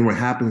 And then what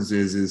happens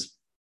is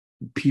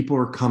people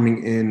are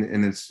coming in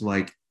and it's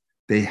like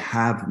they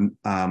have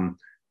the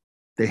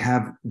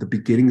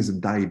beginnings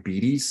of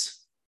diabetes.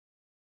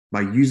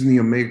 By using the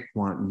omega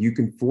quant, you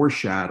can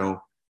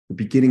foreshadow the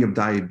beginning of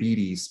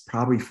diabetes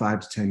probably 5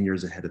 to 10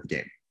 years ahead of the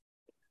game.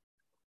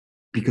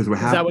 Because what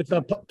happens? Is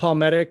that with the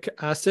palmitic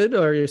acid,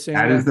 or are you saying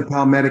that is the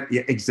palmitic?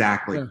 Yeah,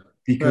 exactly. Yeah,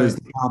 because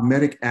the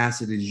palmitic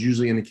acid is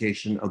usually an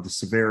indication of the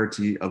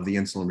severity of the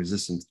insulin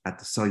resistance at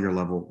the cellular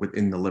level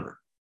within the liver.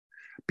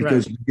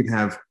 Because you can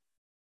have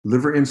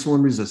liver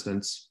insulin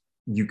resistance,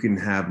 you can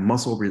have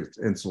muscle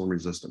insulin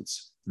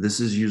resistance. This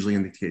is usually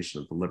an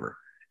indication of the liver.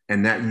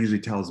 And that usually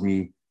tells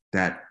me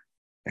that,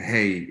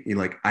 hey,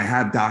 like I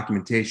have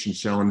documentation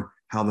showing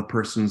how the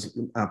person's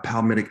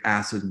palmitic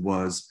acid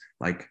was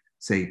like,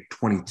 say,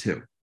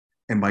 22.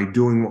 And by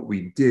doing what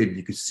we did,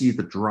 you could see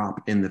the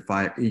drop in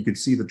you could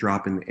see the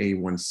drop in the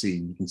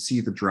A1C. You can see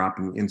the drop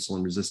in the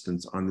insulin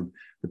resistance on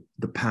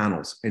the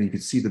panels. And you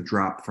could see the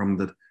drop from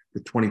the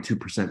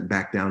 22%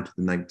 back down to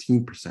the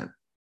 19%.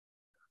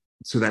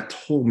 So that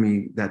told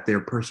me that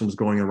their person was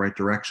going in the right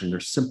direction. Their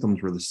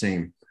symptoms were the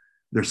same.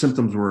 Their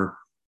symptoms were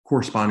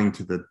corresponding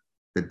to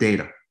the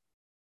data,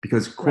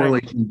 because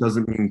correlation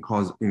doesn't mean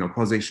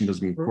causation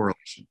doesn't mean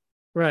correlation.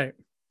 Right.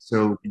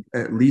 So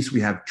at least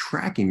we have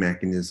tracking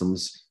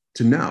mechanisms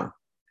to know.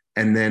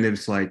 And then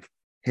it's like,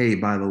 hey,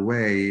 by the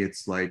way,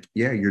 it's like,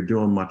 yeah, you're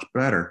doing much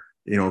better,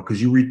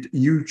 because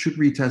you should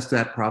retest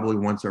that probably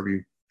once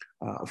every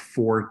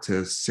 4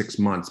 to 6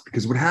 months.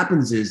 Because what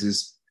happens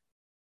is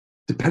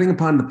depending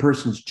upon the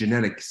person's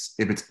genetics,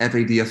 if it's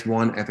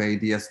FADS1,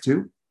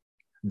 FADS2,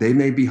 they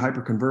may be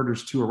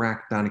hyperconverters to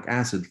arachidonic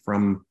acid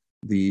from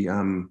the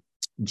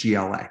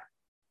GLA,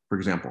 for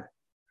example.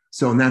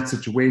 So in that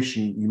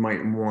situation, you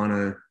might want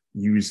to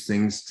use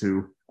things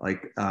to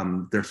like,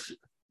 there's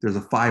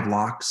a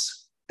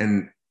 5-LOX,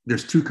 and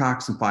there's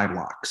 2-COX and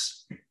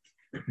 5-LOX.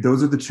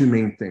 Those are the two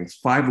main things.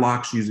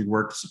 5-LOX usually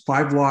works.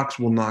 5-LOX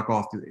will knock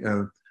off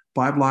the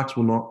 5-LOX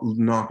will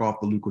knock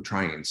off the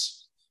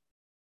leukotrienes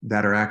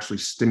that are actually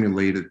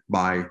stimulated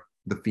by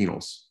the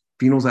phenols.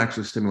 Phenols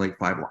actually stimulate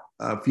 5-LOX.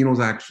 Phenols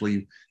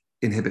actually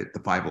inhibit the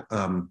 5.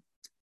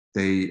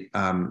 They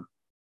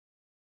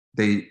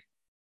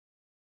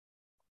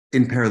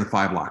impair the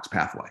 5-LOX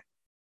pathway.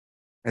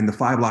 And the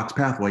 5-LOX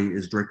pathway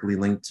is directly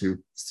linked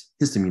to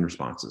histamine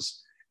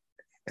responses.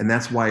 And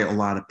that's why a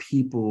lot of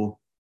people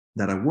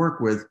that I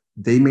work with,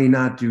 they may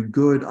not do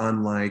good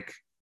on like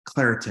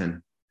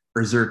Claritin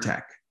or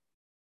Zyrtec,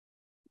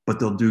 but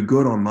they'll do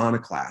good on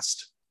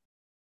monoclast,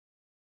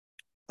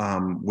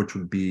 which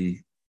would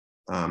be,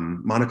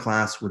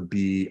 monoclast would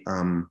be,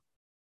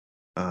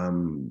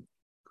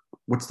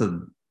 what's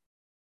the?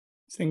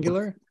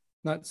 Singular?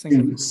 Not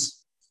singular.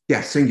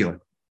 Yeah, singular.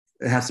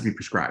 It has to be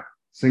prescribed.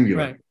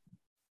 Singular. Right.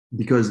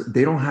 Because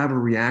they don't have a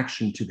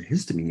reaction to the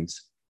histamines,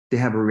 they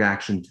have a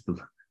reaction to the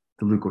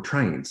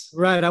leukotrienes.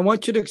 Right. I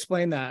want you to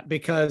explain that,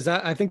 because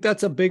I think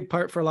that's a big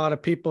part for a lot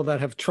of people that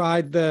have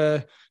tried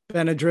the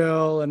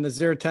Benadryl and the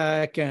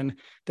Zyrtec, and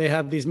they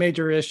have these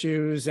major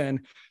issues.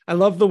 And I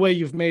love the way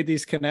you've made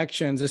these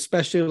connections,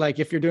 especially like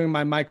if you're doing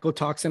my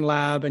mycotoxin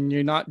lab and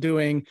you're not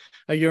doing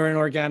a urine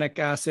organic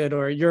acid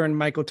or a urine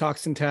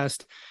mycotoxin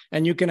test,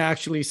 and you can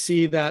actually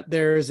see that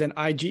there's an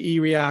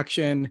IgE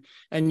reaction,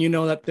 and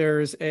that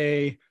there's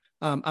a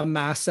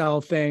mast cell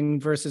thing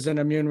versus an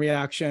immune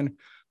reaction.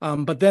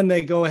 But then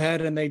they go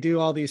ahead and they do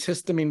all these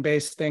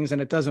histamine-based things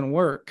and it doesn't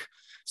work.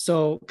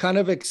 So kind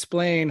of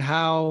explain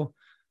how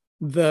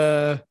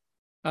the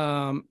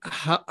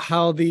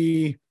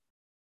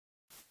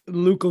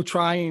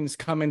leukotrienes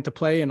come into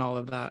play in all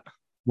of that.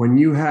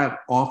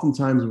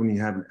 Oftentimes when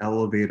you have an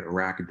elevated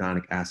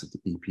arachidonic acid to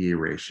EPA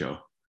ratio,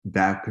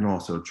 that can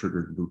also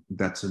trigger,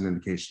 that's an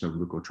indication of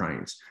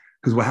leukotrienes.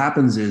 Because what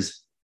happens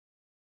is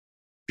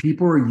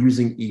people are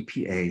using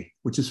EPA,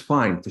 which is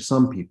fine for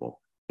some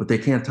people, but they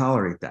can't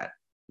tolerate that.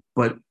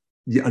 But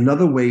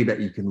another way that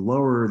you can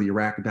lower the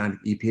arachidonic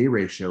EPA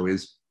ratio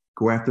is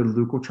go after the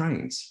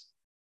leukotrienes.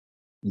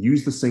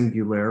 Use the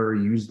singular or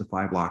use the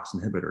 5-LOX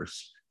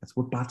inhibitors. That's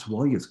what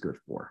Boswellia is good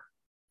for.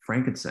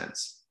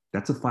 Frankincense,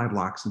 that's a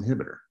 5-LOX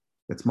inhibitor.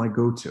 That's my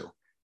go-to.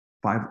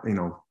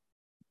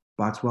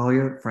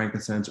 Boswellia,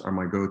 frankincense are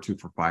my go-to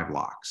for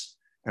 5-LOX.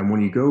 And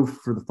when you go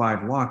for the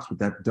 5-LOX, what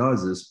that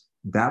does is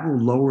that will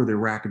lower the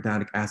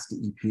arachidonic acid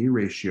to EPA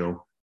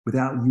ratio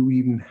without you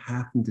even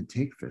having to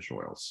take fish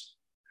oils.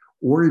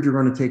 Or if you're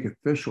going to take a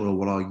fish oil,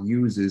 what I'll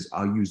use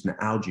an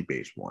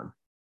algae-based one.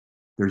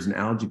 There's an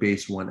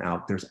algae-based one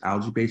out. There's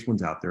algae-based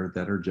ones out there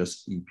that are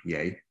just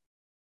EPA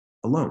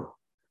alone.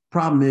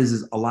 Problem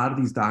is a lot of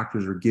these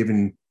doctors are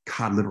given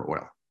cod liver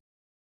oil.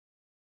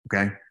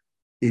 Okay.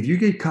 If you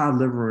get cod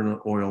liver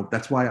oil,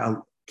 that's why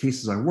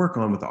cases I work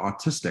on with the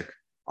autistic,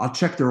 I'll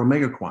check their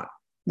omega quant.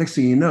 Next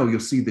thing you know, you'll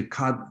see the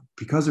cod,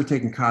 because they're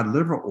taking cod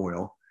liver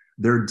oil,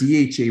 their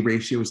DHA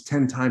ratio is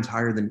 10 times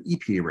higher than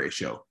EPA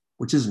ratio,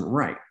 which isn't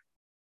right.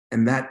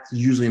 And that's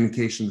usually an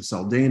indication of the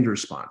cell danger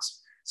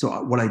response.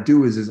 So what I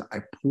do is I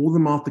pull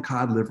them off the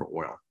cod liver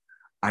oil.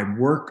 I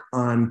work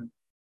on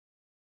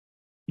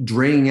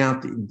draining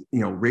out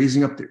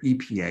raising up their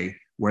EPA,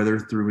 whether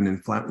through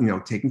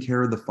taking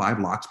care of the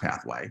 5-LOX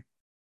pathway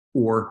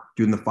or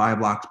doing the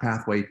 5-LOX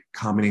pathway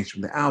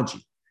combination with the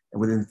algae.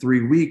 And within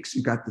 3 weeks,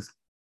 you got this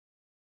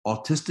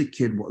autistic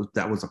kid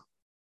that was a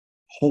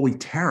holy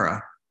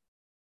terror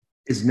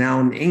is now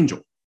an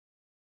angel.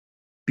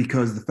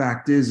 Because the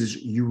fact is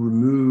you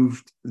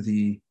removed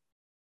the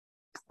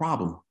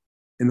problem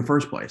in the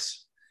first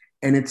place.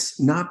 And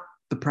it's not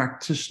the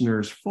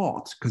practitioner's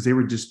fault because they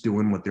were just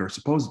doing what they were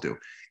supposed to do.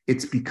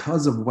 It's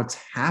because of what's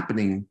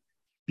happening,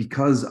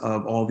 because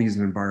of all these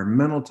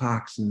environmental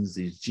toxins,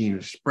 these gene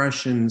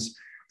expressions,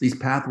 these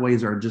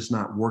pathways are just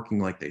not working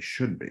like they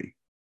should be.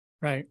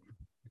 Right.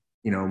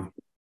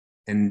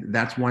 And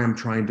that's why I'm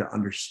trying to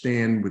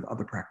understand with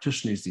other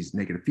practitioners, these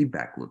negative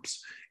feedback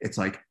loops. It's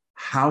like,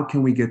 how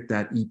can we get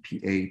that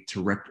EPA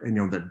to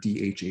that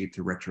DHA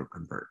to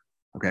retroconvert?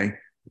 Okay.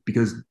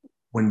 Because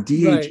when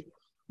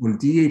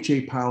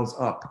DHA piles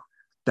up,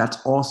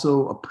 that's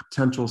also a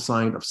potential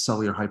sign of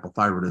cellular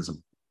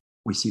hypothyroidism.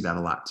 We see that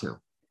a lot too.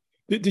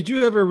 Did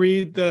you ever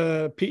read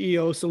the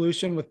PEO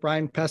Solution with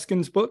Brian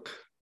Peskin's book?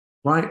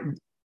 Right.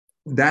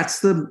 That's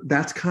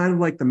kind of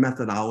like the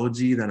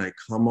methodology that I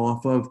come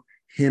off of.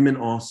 Him and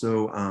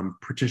also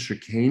Patricia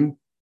Kane.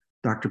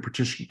 Dr.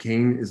 Patricia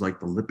Kane is like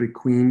the lipid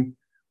queen.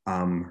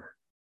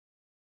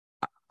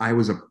 I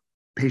was a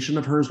patient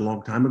of hers a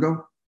long time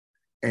ago.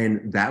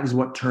 And that was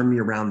what turned me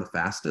around the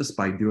fastest,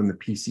 by doing the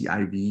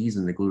PCIVs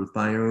and the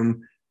glutathione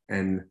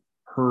and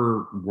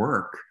her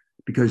work,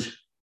 because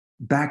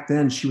back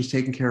then she was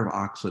taking care of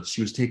oxalates.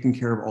 She was taking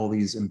care of all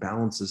these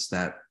imbalances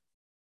that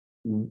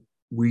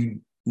we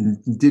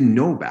didn't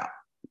know about,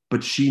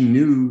 but she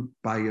knew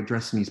by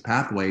addressing these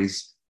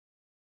pathways.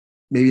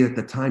 Maybe at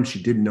the time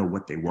she didn't know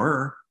what they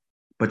were,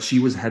 but she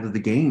was ahead of the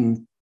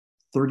game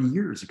 30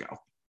 years ago,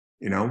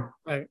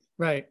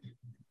 Right.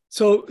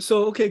 So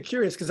okay,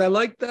 curious, because I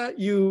like that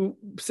you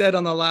said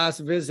on the last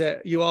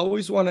visit, you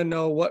always want to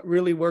know what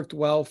really worked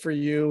well for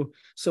you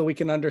so we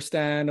can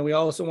understand. And we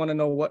also want to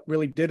know what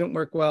really didn't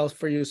work well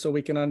for you so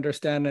we can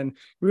understand and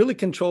really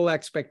control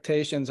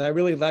expectations. I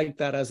really like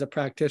that as a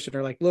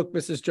practitioner. Like, look,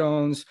 Mrs.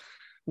 Jones,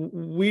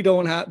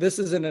 this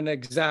isn't an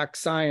exact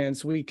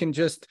science. We can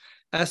just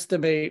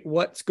estimate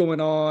what's going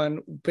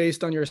on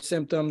based on your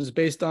symptoms,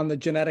 based on the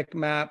genetic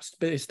maps,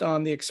 based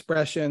on the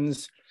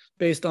expressions,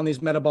 based on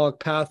these metabolic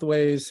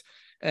pathways.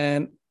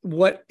 And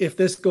what if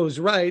this goes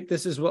right,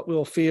 this is what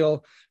we'll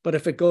feel. But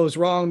if it goes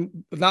wrong,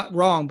 not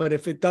wrong, but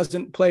if it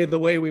doesn't play the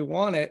way we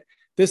want it,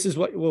 this is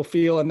what we'll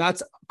feel. And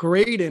that's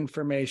great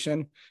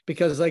information,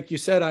 because like you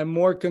said, I'm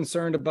more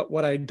concerned about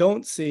what I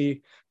don't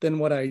see than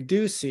what I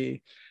do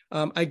see.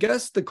 I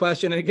guess the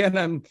question, again,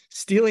 I'm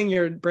stealing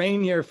your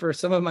brain here for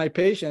some of my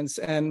patients,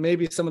 and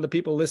maybe some of the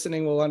people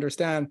listening will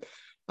understand.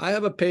 I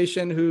have a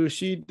patient who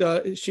she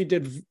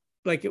did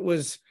like it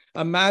was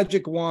a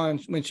magic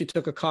wand when she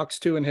took a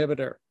COX-2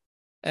 inhibitor.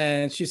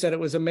 And she said it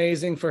was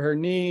amazing for her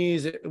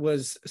knees. It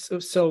was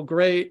so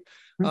great.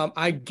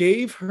 I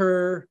gave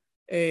her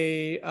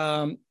a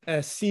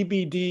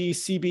CBD,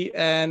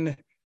 CBN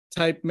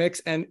type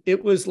mix, and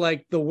it was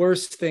like the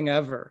worst thing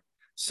ever.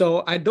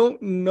 So I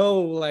don't know,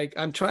 like,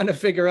 I'm trying to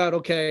figure out,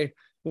 okay,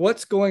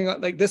 what's going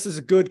on? Like, this is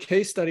a good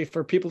case study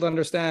for people to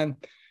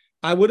understand.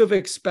 I would have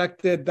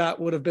expected that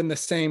would have been the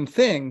same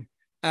thing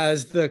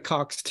as the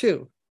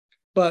COX-2.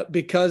 But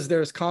because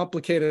there's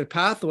complicated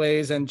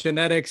pathways and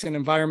genetics and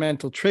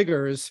environmental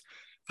triggers,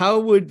 how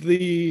would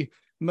the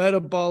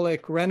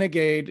metabolic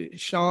renegade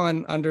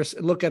Sean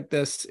look at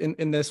this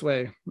in this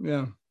way?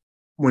 Yeah.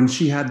 When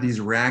she had these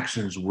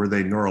reactions, were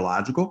they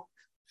neurological?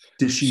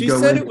 Did she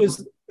said it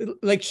was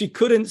like she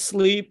couldn't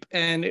sleep,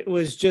 and it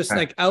was just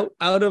like out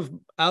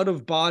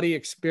of body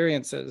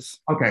experiences.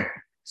 Okay.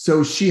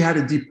 So she had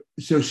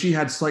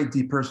slight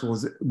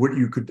depersonalization, what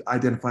you could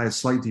identify as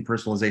slight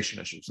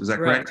depersonalization issues. Is that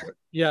correct? Right.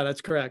 Yeah,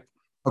 that's correct.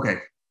 Okay.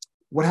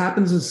 What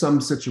happens in some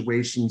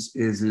situations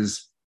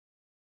is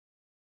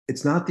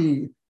it's not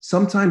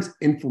sometimes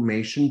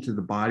inflammation to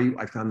the body.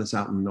 I found this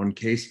out in one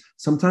case.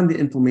 Sometimes the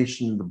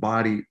inflammation in the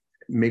body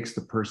makes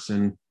the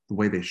person the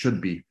way they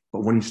should be.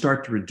 But when you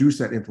start to reduce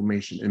that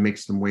inflammation, it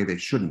makes them the way they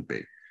shouldn't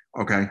be.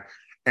 Okay.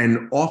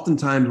 And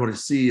oftentimes what I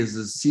see is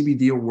the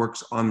CBD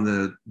works on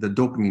the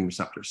dopamine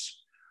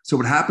receptors. So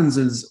what happens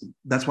is,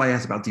 that's why I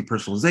asked about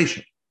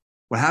depersonalization.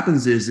 What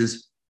happens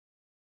is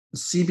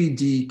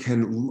CBD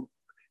can,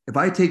 if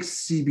I take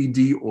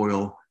CBD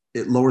oil,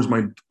 it lowers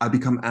I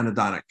become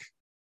anhedonic.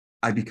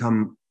 I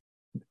become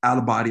out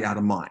of body, out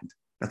of mind.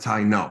 That's how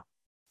I know.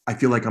 I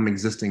feel like I'm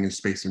existing in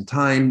space and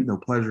time, no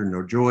pleasure,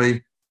 no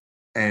joy.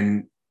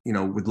 And,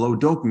 with low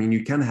dopamine,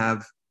 you can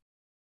have,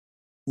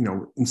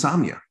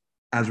 insomnia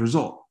as a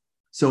result.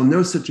 So in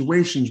those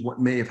situations, what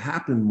may have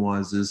happened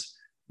is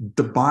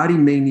the body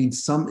may need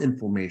some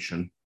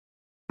inflammation,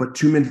 but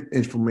too much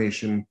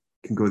inflammation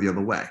can go the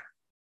other way.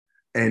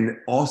 And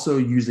also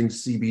using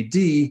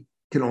CBD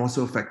can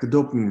also affect the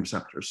dopamine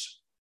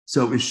receptors.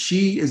 So if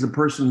she is a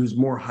person who's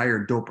more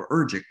higher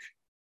dopaminergic,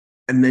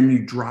 and then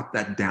you drop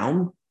that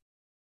down,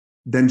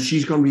 then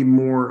she's going to be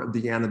more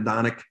the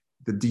anhedonic,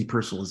 the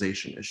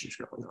depersonalization issues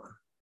going on.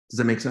 Does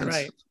that make sense?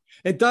 Right.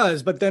 It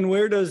does. But then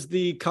where does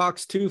the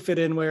COX-2 fit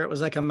in, where it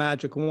was like a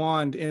magic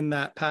wand in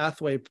that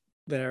pathway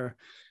there?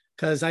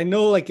 Because I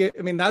know,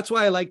 that's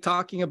why I like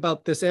talking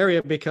about this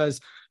area,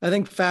 because I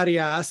think fatty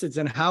acids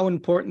and how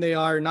important they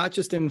are, not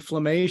just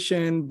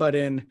inflammation, but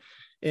in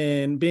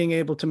being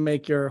able to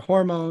make your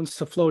hormones,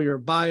 to flow your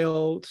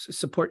bile,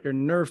 support your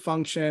nerve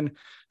function.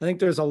 I think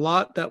there's a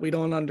lot that we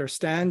don't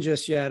understand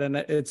just yet. And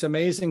it's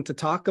amazing to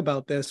talk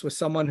about this with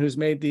someone who's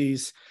made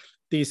these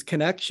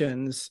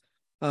connections.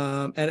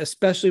 And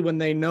especially when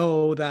they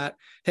know that,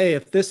 hey,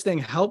 if this thing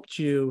helped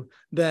you,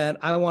 then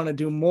I want to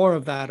do more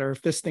of that. Or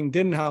if this thing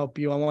didn't help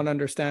you, I want to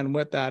understand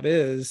what that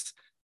is.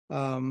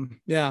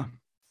 Yeah.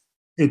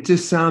 It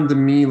just sounded to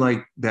me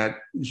like that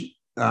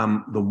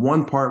the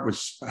one part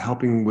was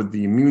helping with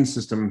the immune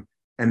system.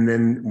 And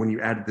then when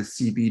you added the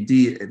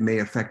CBD, it may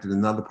have affected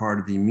another part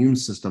of the immune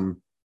system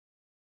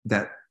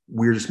that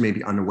we're just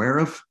maybe unaware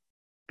of,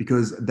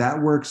 because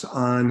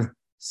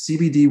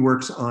CBD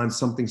works on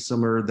something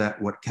similar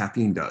that what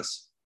caffeine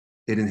does.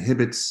 It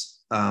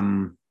inhibits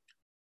the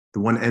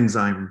one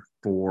enzyme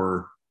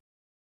for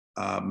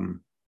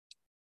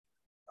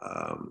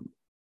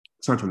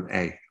starts with an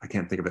A. I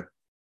can't think of it,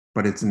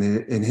 but it's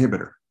an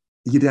inhibitor.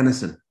 The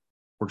adenosine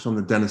works on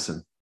the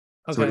adenosine.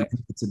 Okay. So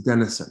it's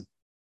adenosine.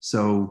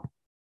 So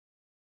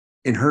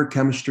in her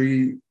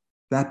chemistry,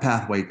 that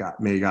pathway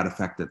may have got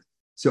affected.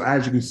 So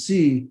as you can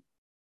see,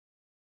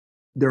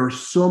 there are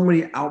so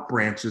many out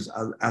branches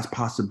as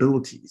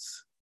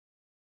possibilities,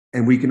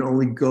 and we can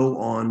only go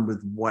on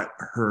with what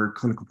her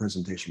clinical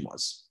presentation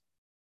was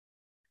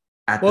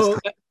at this time.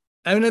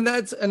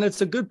 And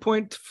it's a good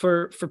point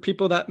for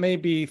people that may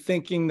be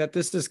thinking that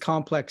this is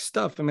complex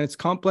stuff. It's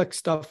complex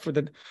stuff for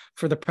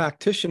the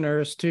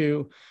practitioners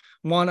to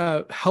want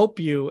to help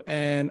you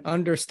and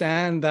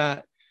understand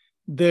that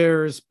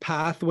there's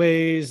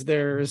pathways,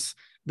 there's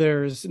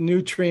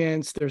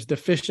nutrients, there's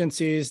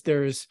deficiencies,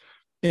 there's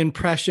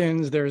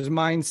impressions, there's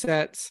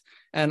mindsets,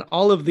 and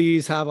all of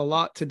these have a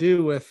lot to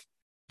do with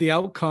the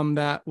outcome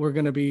that we're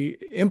going to be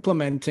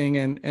implementing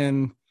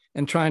and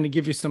trying to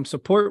give you some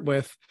support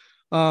with.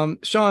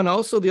 Sean,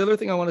 also the other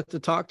thing I wanted to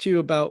talk to you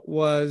about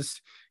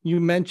was, you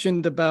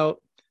mentioned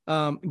about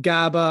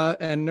GABA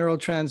and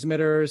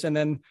neurotransmitters, and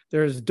then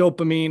there's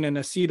dopamine and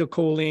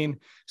acetylcholine.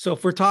 So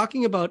if we're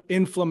talking about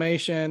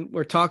inflammation,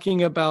 we're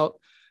talking about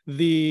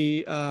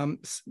the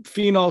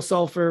phenol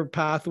sulfur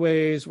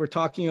pathways, we're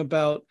talking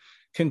about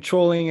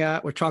controlling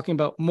it, we're talking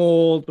about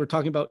mold, we're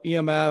talking about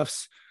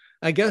EMFs.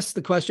 I guess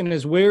the question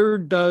is, where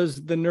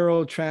does the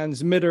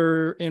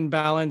neurotransmitter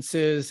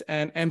imbalances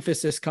and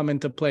emphasis come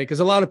into play? Because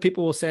a lot of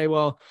people will say,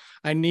 well,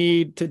 I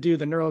need to do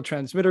the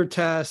neurotransmitter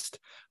test.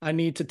 I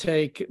need to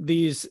take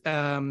these,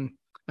 I'm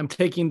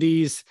taking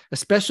these,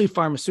 especially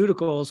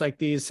pharmaceuticals like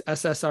these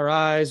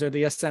SSRIs or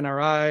the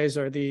SNRIs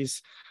or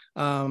these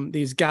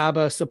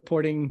GABA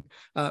supporting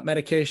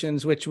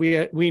medications, which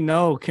we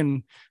know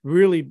can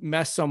really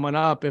mess someone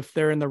up if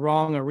they're in the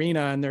wrong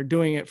arena and they're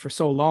doing it for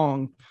so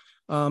long.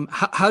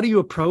 How do you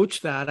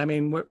approach that?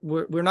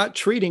 We're not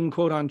treating,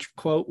 quote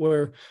unquote,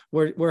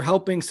 we're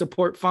helping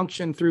support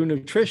function through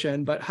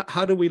nutrition, but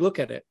how do we look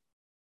at it?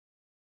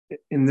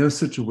 In those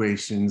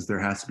situations, there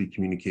has to be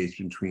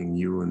communication between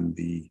you and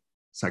the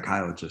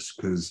psychiatrist,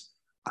 because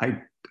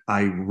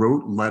I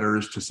wrote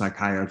letters to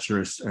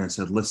psychiatrists and I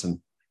said,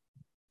 listen,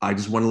 I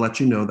just want to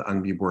let you know that I'm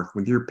going to be working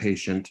with your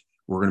patient.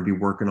 We're going to be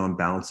working on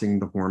balancing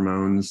the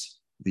hormones,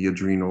 the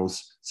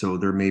adrenals. So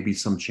there may be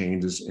some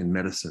changes in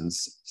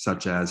medicines,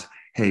 such as,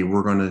 hey,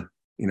 we're going to,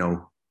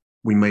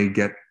 we may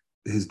get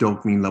his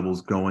dopamine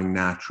levels going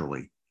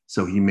naturally.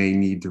 So he may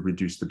need to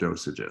reduce the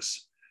dosages.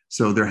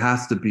 So there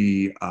has to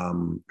be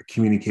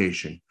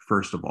communication,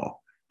 first of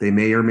all. They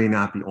may or may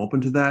not be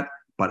open to that,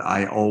 but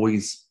I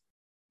always,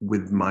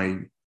 with my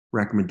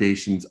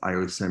recommendations, I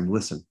always say,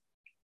 listen,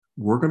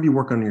 we're going to be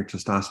working on your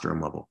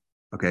testosterone level.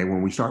 Okay.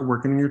 When we start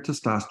working on your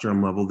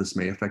testosterone level, this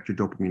may affect your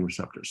dopamine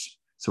receptors.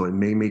 So it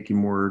may make you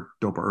more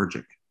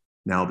dopaminergic.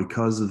 Now,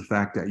 because of the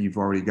fact that you've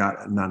already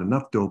got not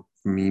enough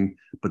dopamine,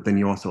 but then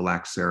you also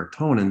lack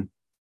serotonin,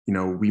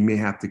 we may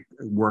have to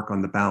work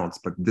on the balance,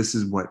 but this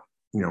is what,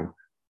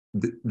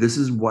 This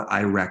is what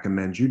I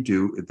recommend you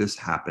do if this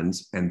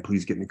happens, and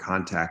please get in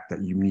contact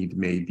that you need to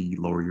maybe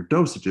lower your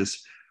dosages,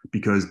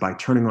 because by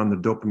turning on the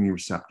dopamine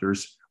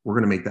receptors, we're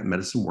going to make that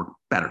medicine work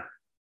better.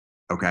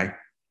 Okay.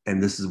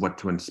 And this is what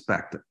to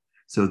expect.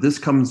 So this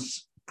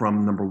comes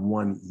from, number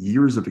one,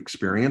 years of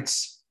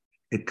experience.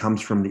 It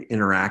comes from the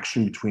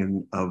interaction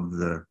between of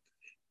the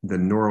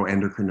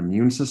neuroendocrine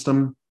immune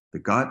system, the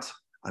gut.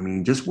 I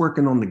mean, just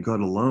working on the gut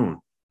alone.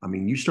 I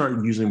mean, you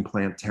start using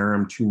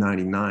Plantarum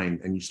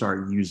 299 and you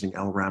start using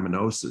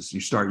L-raminosis,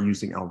 you start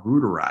using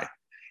L-reuteri.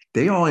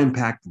 They all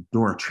impact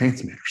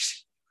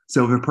neurotransmitters.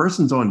 So if a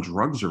person's on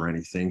drugs or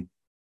anything,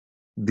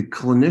 the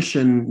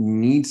clinician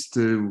needs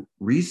to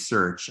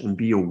research and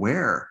be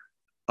aware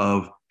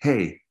of,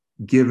 hey,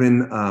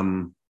 given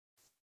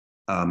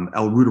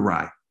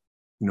L-reuteri,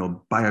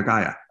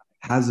 BioGaia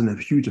has a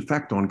huge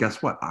effect on,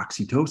 guess what,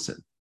 oxytocin.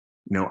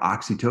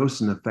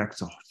 Oxytocin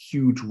affects a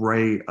huge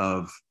array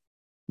of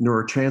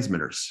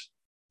neurotransmitters.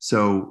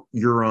 So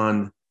you're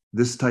on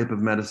this type of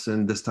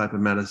medicine,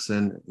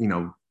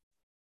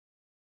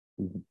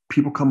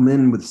 people come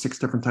in with 6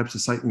 different types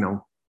of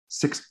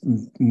 6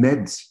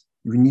 meds.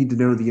 You need to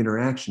know the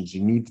interactions.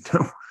 You need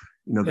to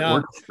know, the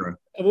orchestra.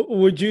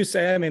 Would you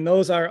say, I mean,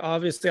 those are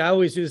obviously, I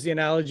always use the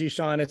analogy,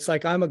 Sean, it's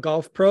like I'm a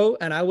golf pro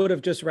and I would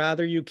have just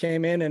rather you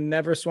came in and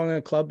never swung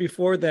a club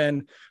before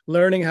than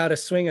learning how to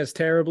swing as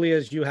terribly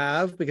as you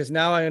have, because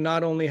now I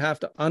not only have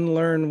to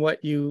unlearn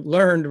what you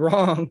learned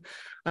wrong,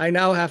 I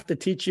now have to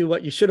teach you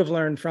what you should have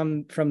learned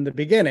from the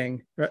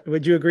beginning.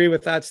 Would you agree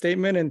with that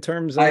statement in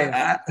terms of,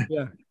 yeah.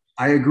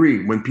 I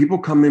agree. When people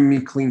come in me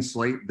clean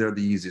slate, they're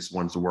the easiest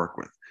ones to work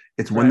with.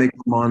 It's when they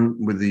come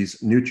on with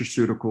these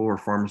nutraceutical or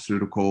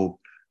pharmaceutical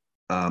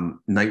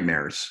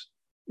nightmares,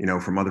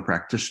 from other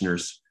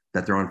practitioners,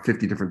 that they're on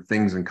 50 different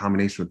things in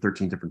combination with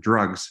 13 different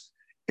drugs.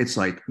 It's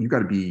like, you got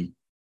to be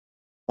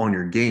on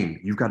your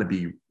game. You've got to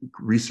be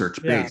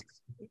research based.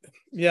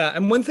 Yeah.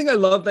 And one thing I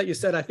love that you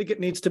said, I think it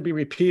needs to be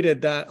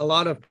repeated, that a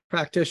lot of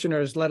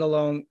practitioners, let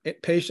alone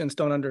patients,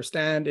 don't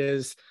understand,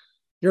 is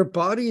your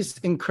body's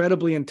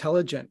incredibly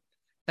intelligent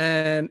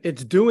and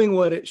it's doing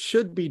what it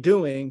should be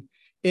doing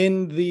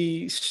in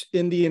the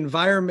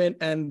environment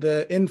and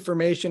the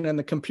information and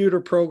the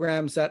computer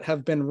programs that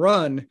have been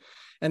run.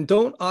 And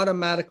don't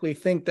automatically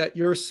think that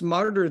you're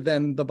smarter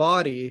than the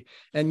body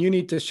and you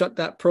need to shut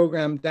that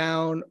program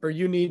down, or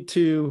you need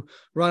to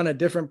run a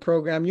different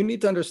program. You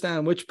need to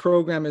understand which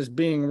program is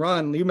being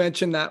run. You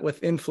mentioned that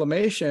with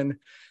inflammation,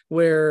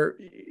 where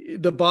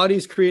the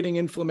body's creating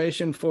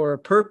inflammation for a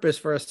purpose,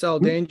 for a cell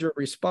danger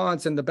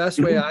response. And the best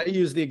way I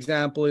use the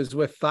example is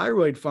with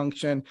thyroid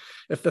function.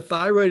 If the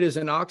thyroid is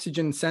an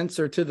oxygen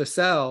sensor to the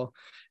cell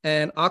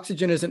and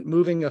oxygen isn't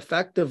moving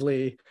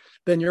effectively,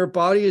 then your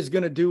body is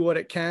going to do what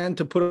it can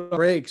to put on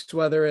brakes,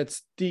 whether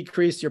it's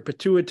decrease your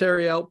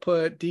pituitary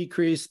output,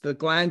 decrease the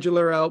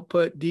glandular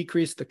output,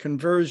 decrease the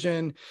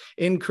conversion,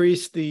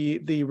 increase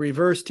the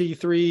reverse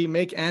T3,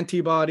 make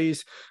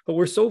antibodies. But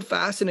we're so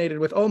fascinated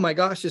with, oh my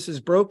gosh, this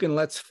is broken,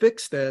 let's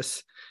fix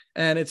this.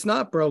 And it's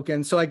not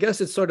broken. So I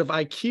guess it's sort of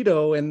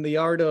Aikido and the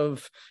art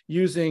of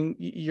using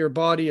your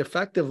body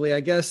effectively.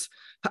 I guess,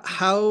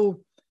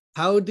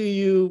 how do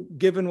you,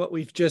 given what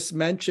we've just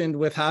mentioned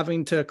with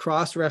having to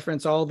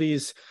cross-reference all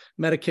these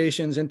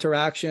medications,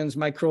 interactions,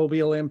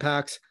 microbial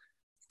impacts,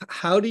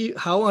 how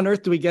on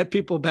earth do we get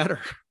people better?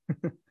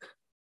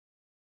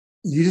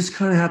 You just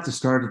kind of have to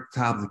start at the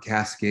top of the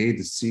cascade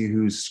to see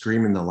who's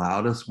screaming the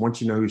loudest.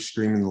 Once you know who's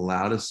screaming the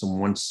loudest, and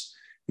once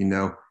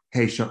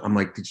hey, Sean, I'm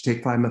like, did you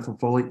take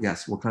 5-methylfolate?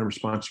 Yes. What kind of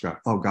response you got?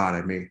 Oh God,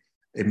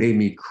 it made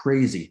me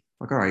crazy.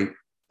 Like, all right,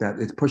 that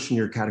it's pushing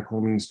your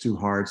catecholamines too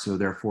hard. So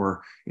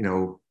therefore,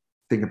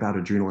 think about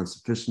adrenal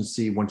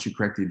insufficiency. Once you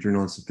correct the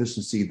adrenal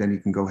insufficiency, then you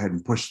can go ahead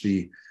and push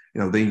then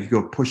you can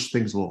go push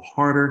things a little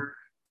harder.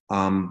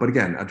 But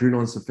again,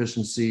 adrenal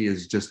insufficiency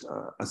is just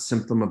a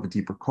symptom of a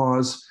deeper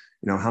cause.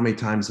 How many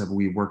times have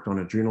we worked on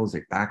adrenals?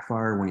 They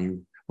backfire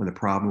when the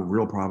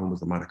real problem was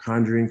the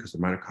mitochondrion, because the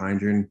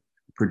mitochondrion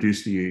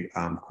produced the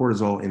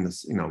cortisol in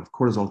this,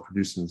 cortisol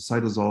produced in the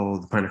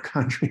cytosol, the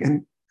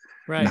mitochondrion,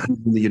 right? Not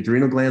in the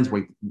adrenal glands.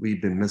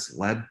 We've been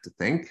misled to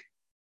think.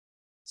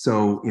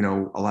 So,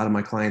 a lot of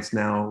my clients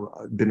now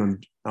have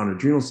been on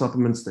adrenal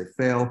supplements, they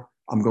fail.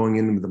 I'm going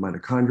in with the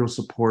mitochondrial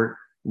support,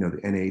 the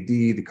NAD,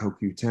 the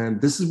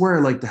CoQ10. This is where I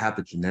like to have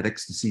the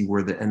genetics to see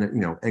where the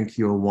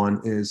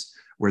NQ01 is,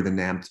 where the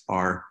NAMPs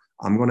are.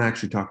 I'm going to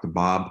actually talk to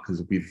Bob,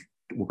 because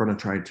we're going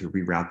to try to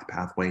reroute the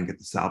pathway and get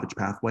the salvage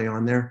pathway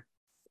on there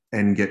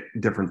and get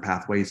different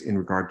pathways in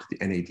regard to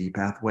the NAD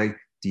pathway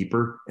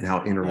deeper and how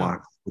it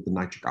interlocks with the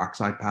nitric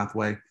oxide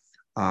pathway.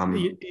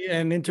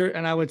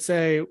 And I would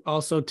say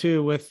also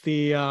too with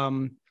the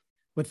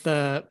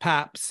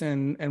PAPs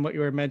and what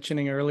you were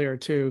mentioning earlier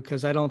too,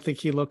 because I don't think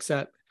he looks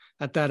at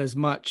that as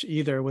much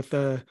either, with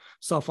the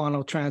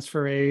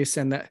sulfonyltransferase,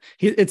 and that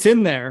it's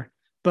in there,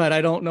 but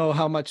I don't know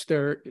how much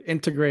they're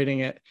integrating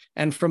it.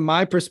 And from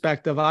my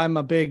perspective, I'm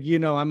a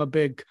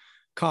big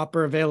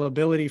copper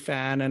availability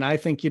fan, and I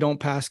think you don't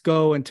pass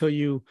go until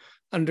you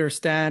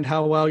understand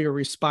how well you're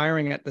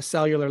respiring at the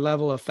cellular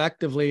level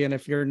effectively. And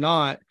if you're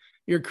not,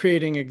 you're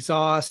creating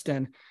exhaust.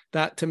 And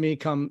that to me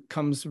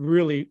comes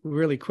really,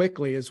 really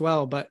quickly as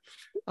well. But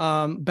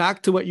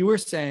back to what you were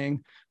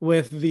saying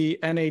with the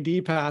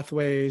NAD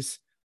pathways,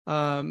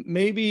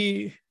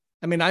 maybe,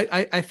 I mean,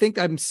 I think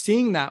I'm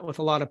seeing that with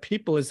a lot of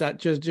people, is that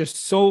just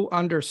so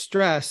under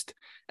stressed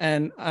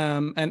and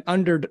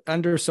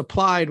under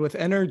supplied with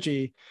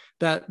energy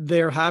that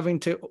they're having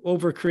to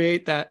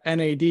overcreate that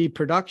NAD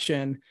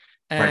production,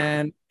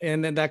 and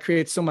then that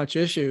creates so much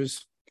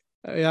issues.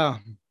 Yeah.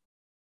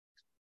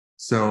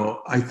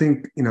 So I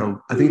think,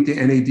 I think the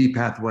NAD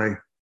pathway,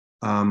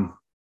 I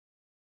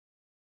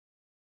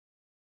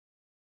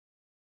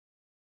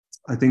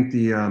think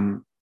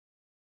the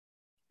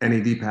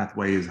NAD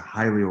pathway is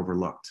highly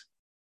overlooked.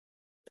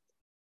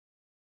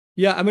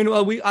 Yeah, I mean,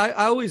 well, I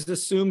always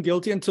assume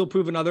guilty until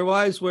proven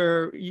otherwise,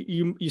 where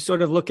you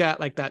sort of look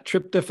at like that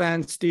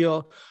tryptophan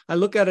steal. I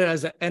look at it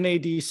as an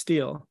NAD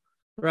steal,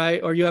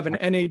 right? Or you have an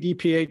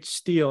NADPH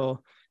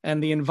steal,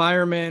 and the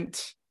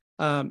environment,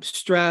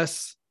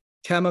 stress,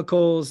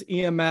 chemicals,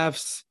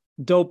 EMFs,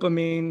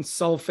 dopamine,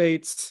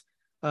 sulfates,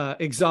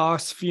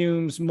 exhaust,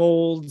 fumes,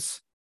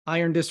 molds,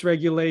 iron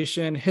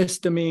dysregulation,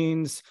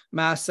 histamines,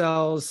 mast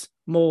cells,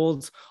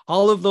 molds,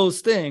 all of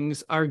those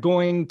things are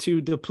going to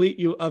deplete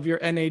you of your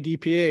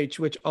NADPH,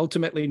 which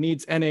ultimately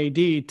needs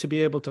NAD to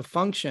be able to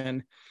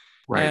function.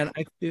 Right.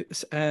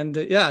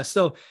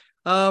 So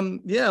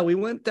we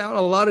went down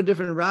a lot of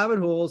different rabbit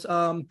holes.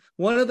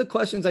 One of the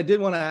questions I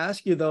did want to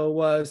ask you though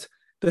was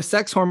the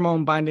sex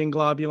hormone binding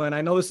globulin.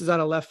 I know this is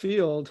out of left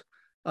field.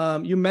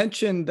 You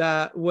mentioned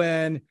that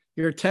when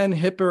your 10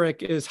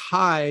 Hipparic is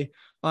high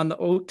on the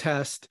OAT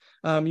test,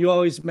 you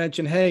always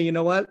mention, hey, you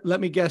know what? Let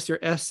me guess, your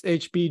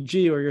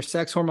SHBG or your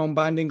sex hormone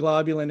binding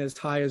globulin is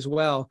high as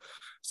well.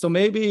 So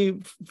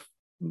maybe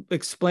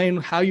explain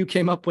how you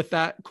came up with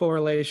that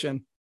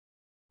correlation.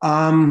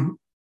 I've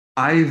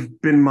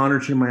been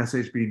monitoring my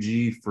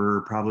SHBG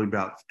for probably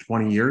about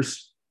 20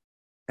 years.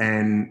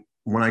 And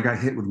when I got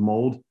hit with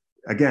mold,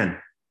 again,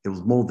 it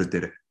was mold that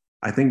did it.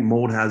 I think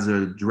mold has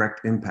a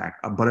direct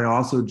impact, but I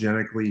also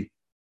genetically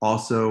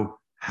also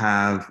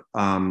have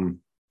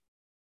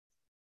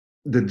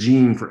the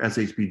gene for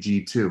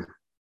SHBG2,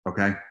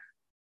 okay?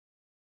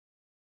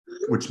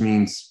 Which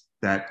means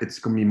that it's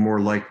going to be more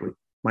likely.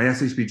 My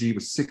SHBG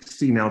was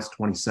 60, now it's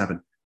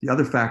 27. The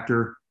other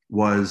factor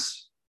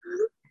was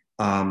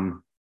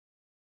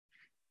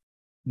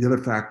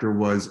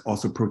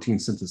also protein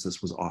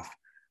synthesis was off.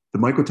 The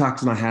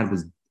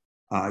mycotoxin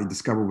I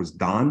discovered was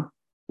DON,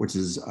 which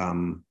is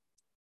known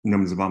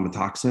as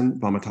vomitoxin.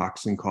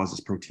 Vomitoxin causes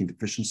protein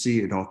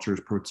deficiency. It alters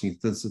protein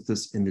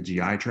synthesis in the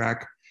GI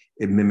tract.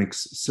 It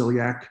mimics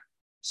celiac.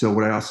 So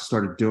what I also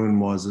started doing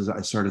was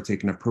I started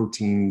taking a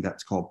protein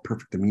that's called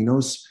perfect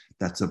aminos.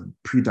 That's a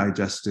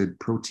pre-digested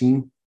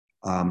protein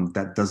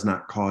that does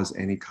not cause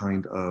any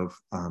kind of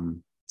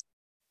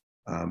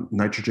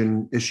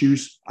nitrogen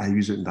issues. I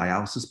use it in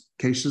dialysis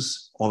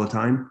cases all the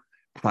time.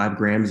 5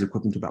 grams is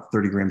equivalent to about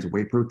 30 grams of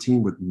whey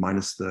protein with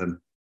minus the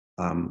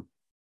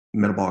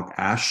metabolic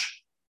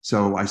ash.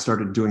 So I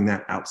started doing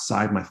that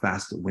outside my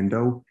fasted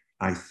window.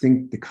 I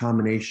think the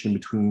combination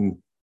between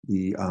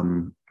the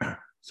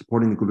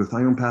supporting the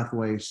glutathione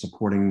pathway,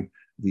 supporting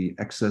the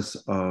excess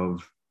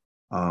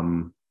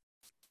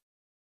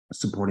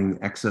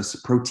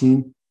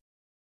protein,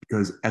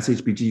 because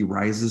SHBG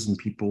rises in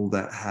people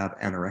that have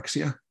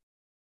anorexia.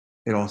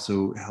 It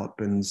also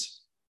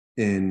happens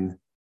in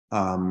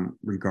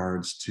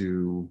regards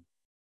to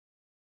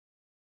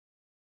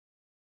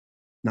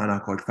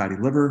non-alcoholic fatty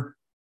liver.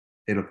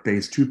 It's a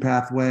phase 2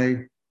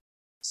 pathway.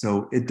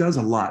 So it does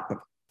a lot, but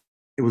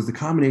it was the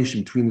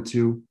combination between the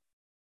two,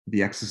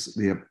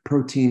 the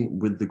protein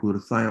with the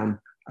glutathione,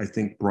 I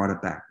think brought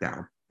it back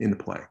down into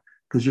play,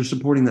 because you're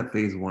supporting that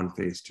phase 1,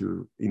 phase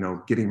 2,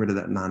 getting rid of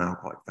that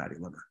non-alcoholic fatty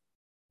liver.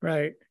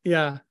 Right.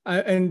 Yeah.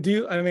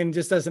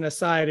 Just as an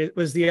aside,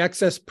 was the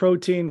excess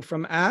protein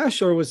from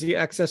ash, or was the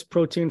excess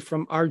protein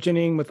from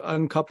arginine with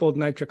uncoupled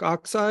nitric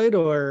oxide,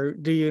 or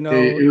do you know?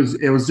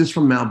 It was just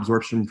from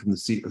malabsorption from the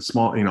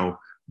small,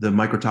 the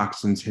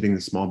mycotoxins hitting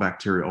the small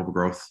bacterial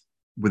overgrowth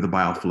with the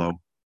bile flow,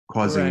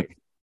 causing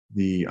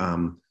the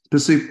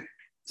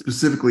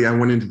specifically. I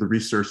went into the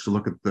research to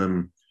look at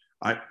them.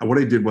 What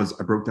I did was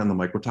I broke down the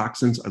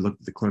mycotoxins. I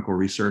looked at the clinical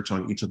research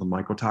on each of the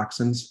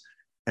mycotoxins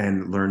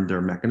and learned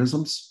their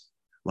mechanisms.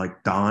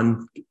 Like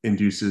DON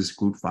induces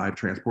GLUT5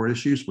 transport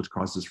issues, which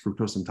causes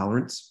fructose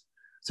intolerance.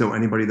 So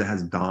anybody that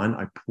has DON,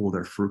 I pull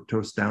their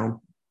fructose down,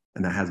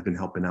 and that has been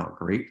helping out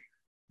great.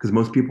 Because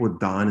most people with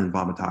DON and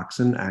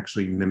vomitoxin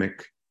actually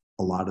mimic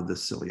a lot of the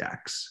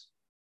celiacs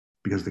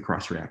because of the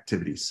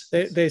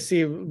cross-reactivities. They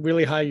see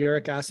really high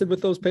uric acid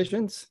with those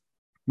patients?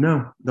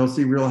 No, they'll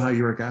see real high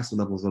uric acid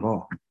levels at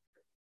all.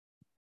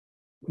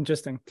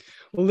 Interesting.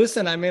 Well,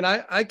 listen,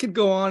 I could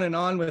go on and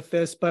on with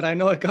this, but I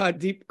know it got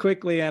deep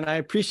quickly, and I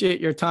appreciate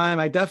your time.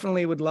 I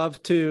definitely would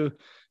love to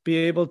be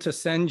able to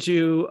send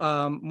you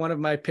one of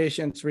my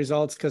patients'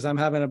 results because I'm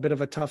having a bit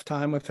of a tough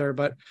time with her.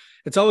 But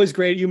it's always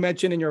great. You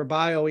mentioned in your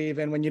bio,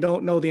 even when you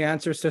don't know the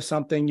answers to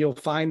something, you'll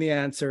find the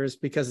answers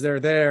because they're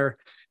there,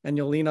 and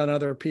you'll lean on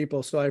other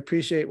people. So I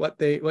appreciate what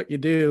you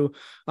do.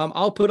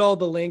 I'll put all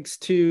the links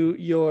to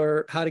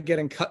your how to get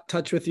in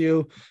touch with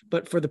you.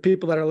 But for the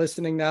people that are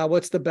listening now,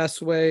 what's the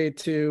best way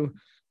to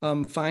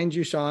find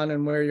you, Sean,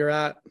 and where you're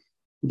at?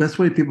 The best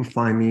way people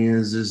find me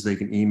is they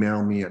can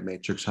email me at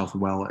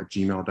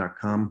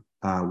matrixhealthwell@gmail.com.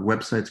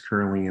 Website's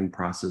currently in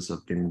process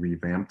of getting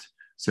revamped.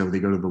 So they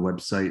go to the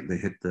website, they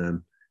hit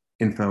the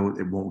info,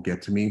 it won't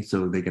get to me.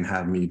 So they can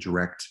have me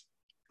direct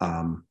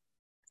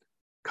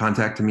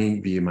contact me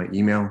via my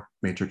email,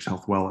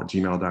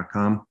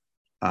 matrixhealthwell@gmail.com.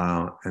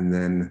 And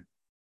then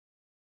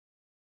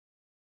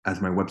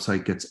as my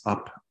website gets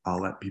up,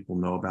 I'll let people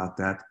know about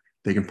that.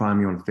 They can find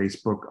me on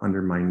Facebook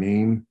under my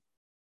name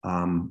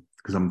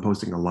because I'm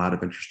posting a lot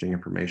of interesting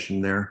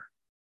information there.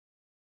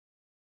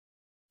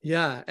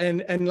 Yeah.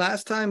 And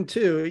last time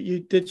too,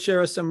 you did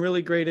share us some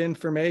really great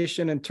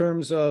information in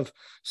terms of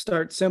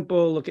start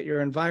simple, look at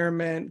your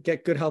environment,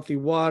 get good, healthy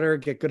water,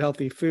 get good,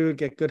 healthy food,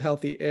 get good,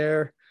 healthy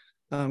air.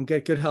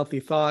 Get good, healthy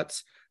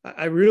thoughts.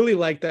 I really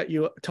like that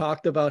you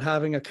talked about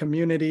having a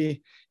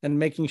community and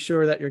making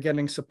sure that you're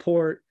getting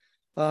support.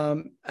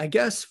 I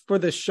guess for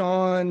the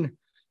Sean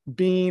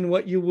Bean,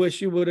 what you wish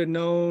you would have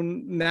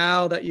known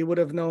now that you would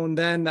have known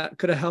then that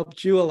could have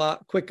helped you a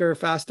lot quicker,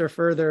 faster,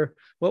 further,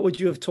 what would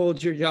you have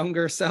told your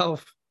younger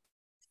self?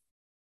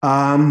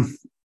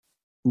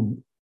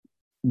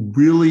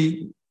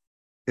 Really,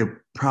 it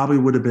probably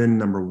would have been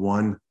number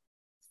one,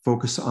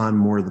 focus on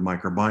more of the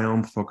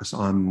microbiome, focus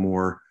on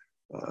more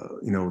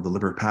the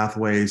liver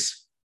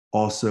pathways.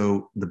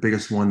 Also, the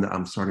biggest one that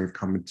I'm starting to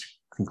come to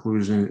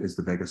conclusion is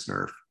the vagus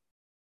nerve.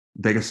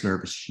 Vagus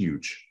nerve is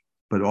huge,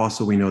 but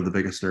also we know the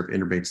vagus nerve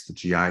innervates the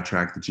GI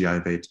tract. The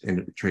GI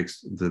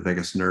innervates the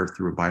vagus nerve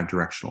through a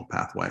bidirectional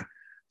pathway.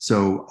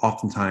 So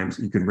oftentimes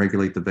you can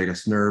regulate the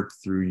vagus nerve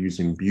through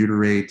using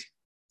butyrate,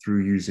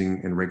 through using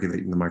and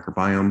regulating the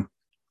microbiome.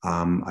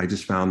 I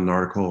just found an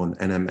article on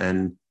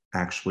NMN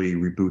actually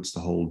reboots the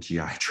whole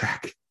GI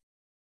tract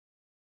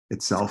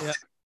itself. Yeah.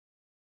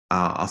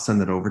 I'll send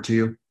that over to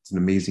you. It's an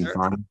amazing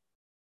find.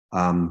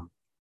 And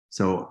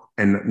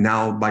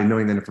now by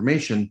knowing that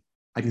information,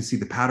 I can see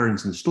the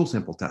patterns in the stool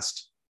sample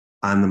test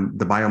on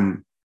the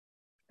biome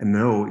and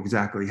know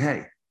exactly,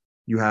 hey,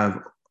 you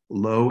have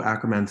low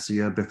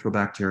Akkermansia,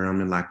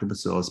 Bifidobacterium, and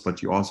Lactobacillus,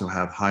 but you also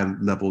have high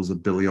levels of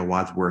Bilio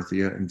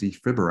wadsworthia and D.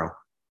 fibro.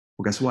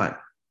 Well, guess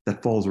what?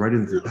 That falls right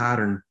into the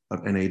pattern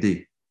of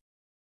NAD.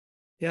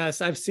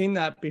 Yes, I've seen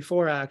that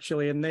before,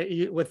 actually. And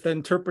with the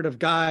interpretive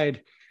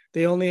guide,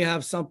 they only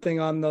have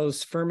something on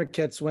those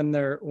firmicutes when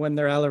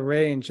they're out of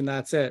range, and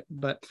that's it.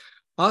 But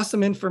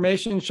awesome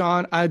information,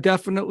 Sean. I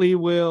definitely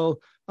will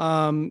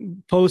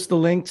post the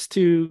links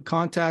to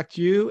contact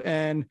you,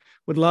 and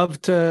would love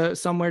to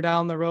somewhere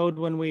down the road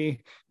when we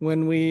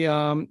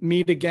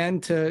meet again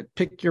to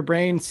pick your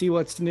brain, see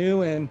what's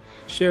new, and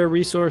share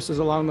resources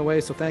along the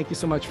way. So thank you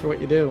so much for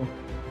what you do.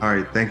 All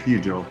right, thank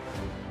you, Joel.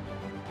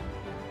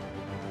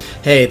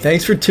 Hey,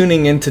 thanks for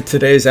tuning in to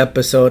today's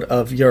episode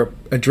of your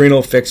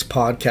Adrenal Fix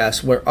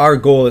podcast, where our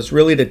goal is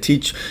really to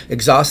teach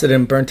exhausted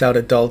and burnt out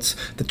adults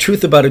the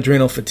truth about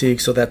adrenal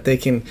fatigue so that they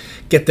can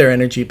get their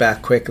energy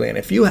back quickly. And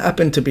if you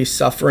happen to be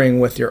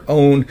suffering with your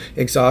own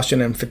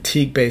exhaustion and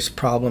fatigue-based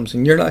problems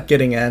and you're not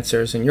getting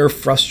answers and you're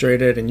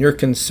frustrated and you're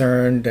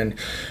concerned and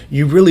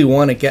you really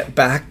want to get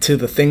back to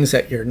the things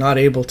that you're not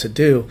able to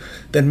do,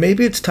 then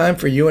maybe it's time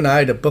for you and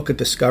I to book a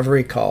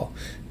discovery call.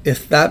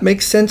 If that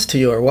makes sense to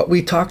you, or what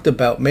we talked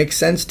about makes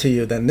sense to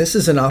you, then this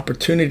is an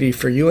opportunity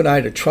for you and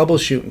I to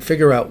troubleshoot and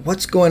figure out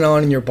what's going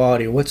on in your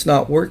body, what's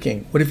not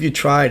working, what have you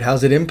tried,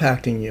 how's it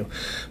impacting you.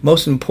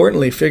 Most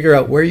importantly, figure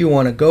out where you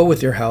want to go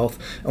with your health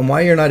and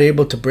why you're not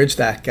able to bridge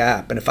that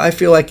gap. And if I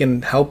feel I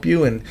can help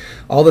you and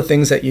all the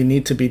things that you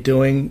need to be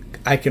doing,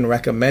 I can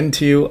recommend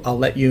to you, I'll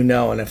let you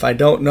know. And if I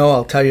don't know,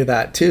 I'll tell you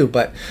that too.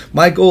 But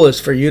my goal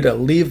is for you to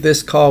leave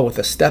this call with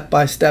a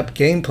step-by-step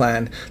game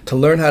plan to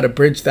learn how to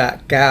bridge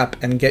that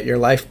gap and get your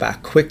life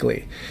back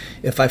quickly.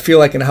 If I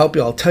feel I can help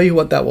you, I'll tell you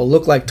what that will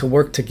look like to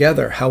work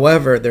together.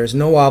 However, there's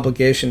no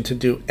obligation to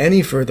do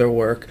any further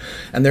work,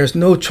 and there's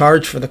no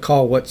charge for the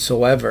call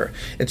whatsoever.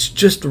 It's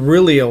just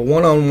really a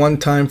one-on-one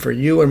time for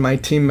you and my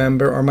team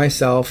member or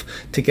myself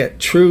to get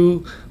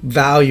true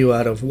value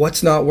out of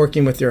what's not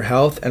working with your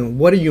health and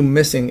what are you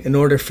missing in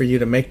order for you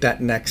to make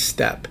that next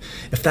step.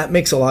 If that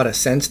makes a lot of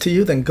sense to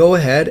you, then go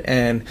ahead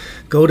and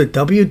go to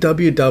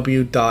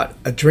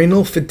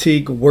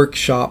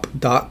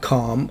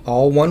www.adrenalfatigueworkshop.com adrenalfatigueworkshop.com,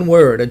 all one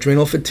word,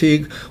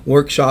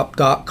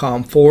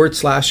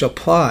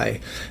 adrenalfatigueworkshop.com/apply.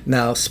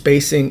 Now,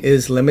 spacing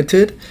is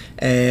limited,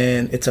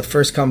 and it's a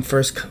first come,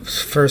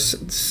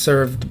 first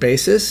served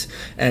basis,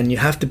 and you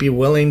have to be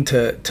willing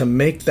to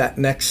make that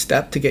next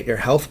step to get your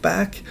health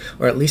back,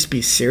 or at least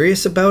be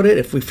serious about it.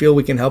 If we feel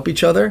we can help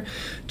each other,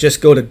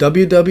 just go to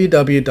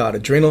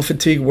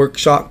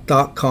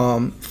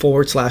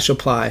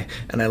www.adrenalfatigueworkshop.com/apply,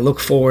 and I look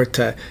forward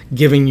to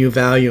giving you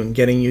value and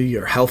getting you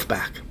your health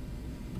back.